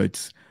Muhammad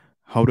writes,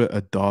 how to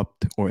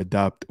adapt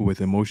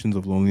with emotions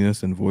of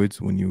loneliness and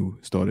voids when you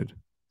started?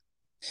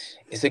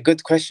 It's a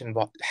good question,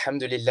 but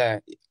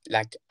alhamdulillah,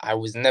 like I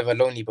was never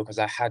lonely because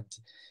I had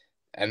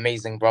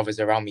amazing brothers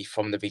around me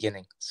from the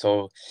beginning.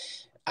 So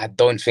I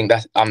don't think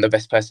that I'm the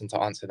best person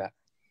to answer that.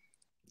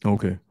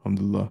 Okay,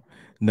 alhamdulillah.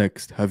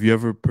 Next, have you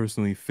ever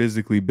personally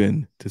physically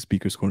been to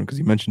Speaker's Corner? Because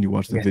you mentioned you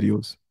watched the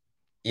videos.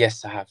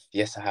 Yes, I have.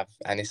 Yes, I have.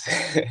 And it's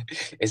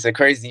it's a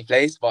crazy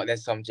place, but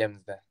there's some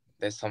gems there.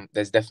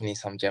 There's definitely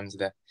some gems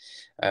there.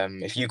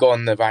 If you go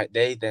on the right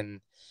day,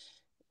 then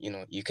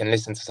you can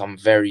listen to some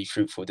very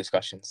fruitful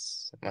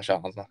discussions,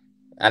 mashallah.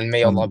 And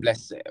may Allah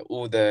bless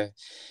all the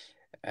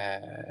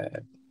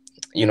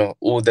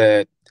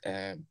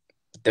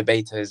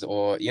debaters,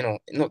 or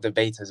not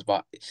debaters,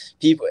 but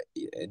people,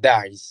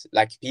 da'is,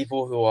 like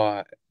people who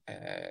are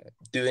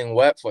doing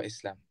work for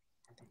Islam.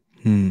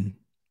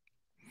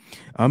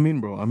 I mean,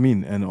 bro,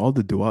 and all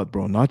the du'at,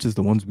 bro, not just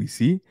the ones we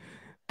see,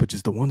 but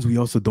just the ones we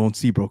also don't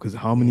see, bro. Because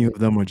how many of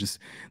them are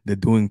they're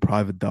doing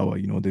private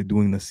dawah, they're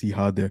doing the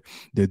siha,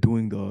 they're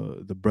doing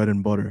the bread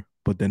and butter,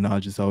 but they're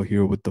not just out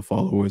here with the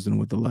followers and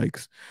with the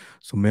likes.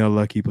 So may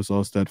Allah keep us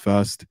all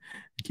steadfast,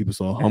 keep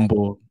us all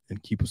humble,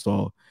 and keep us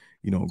all,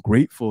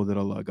 grateful that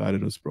Allah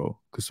guided us, bro.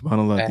 Because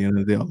subhanAllah, at the end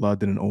of the day, Allah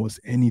didn't owe us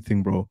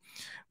anything, bro.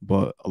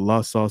 But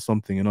Allah saw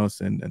something in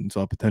us and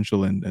saw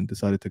potential and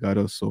decided to guide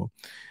us. So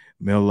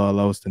may Allah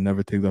allow us to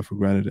never take that for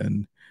granted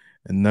and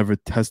never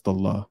test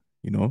Allah,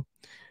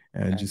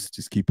 and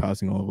just keep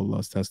passing all of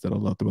Allah's tests that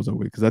Allah throws our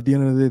way. Because at the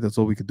end of the day, that's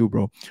all we could do,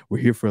 bro. We're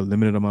here for a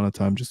limited amount of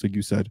time, just like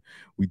you said.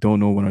 We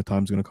don't know when our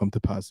time's going to come to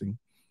passing.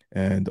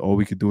 And all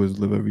we could do is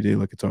live every day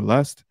like it's our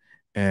last.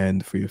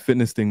 And for your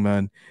fitness thing,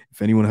 man,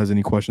 if anyone has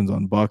any questions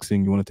on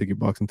boxing, you want to take your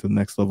boxing to the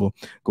next level,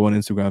 go on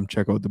Instagram,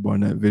 check out the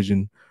Barnett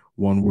Vision,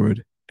 one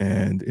word,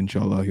 and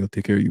inshallah, he'll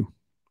take care of you.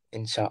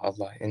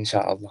 Inshallah,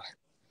 inshallah. All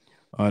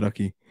right,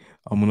 Aki.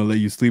 I'm going to let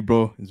you sleep,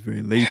 bro. It's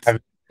very late.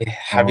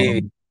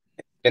 Habibi.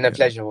 Been a Yeah.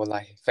 pleasure,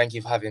 wallahi. Thank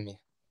you for having me.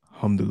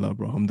 Alhamdulillah,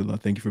 bro. Alhamdulillah.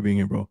 Thank you for being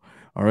here, bro.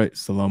 All right.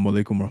 Assalamu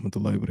alaikum wa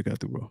rahmatullahi wa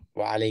barakatuh, bro.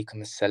 Wa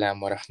alaikum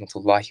assalam wa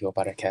rahmatullahi wa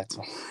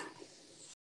barakatuh.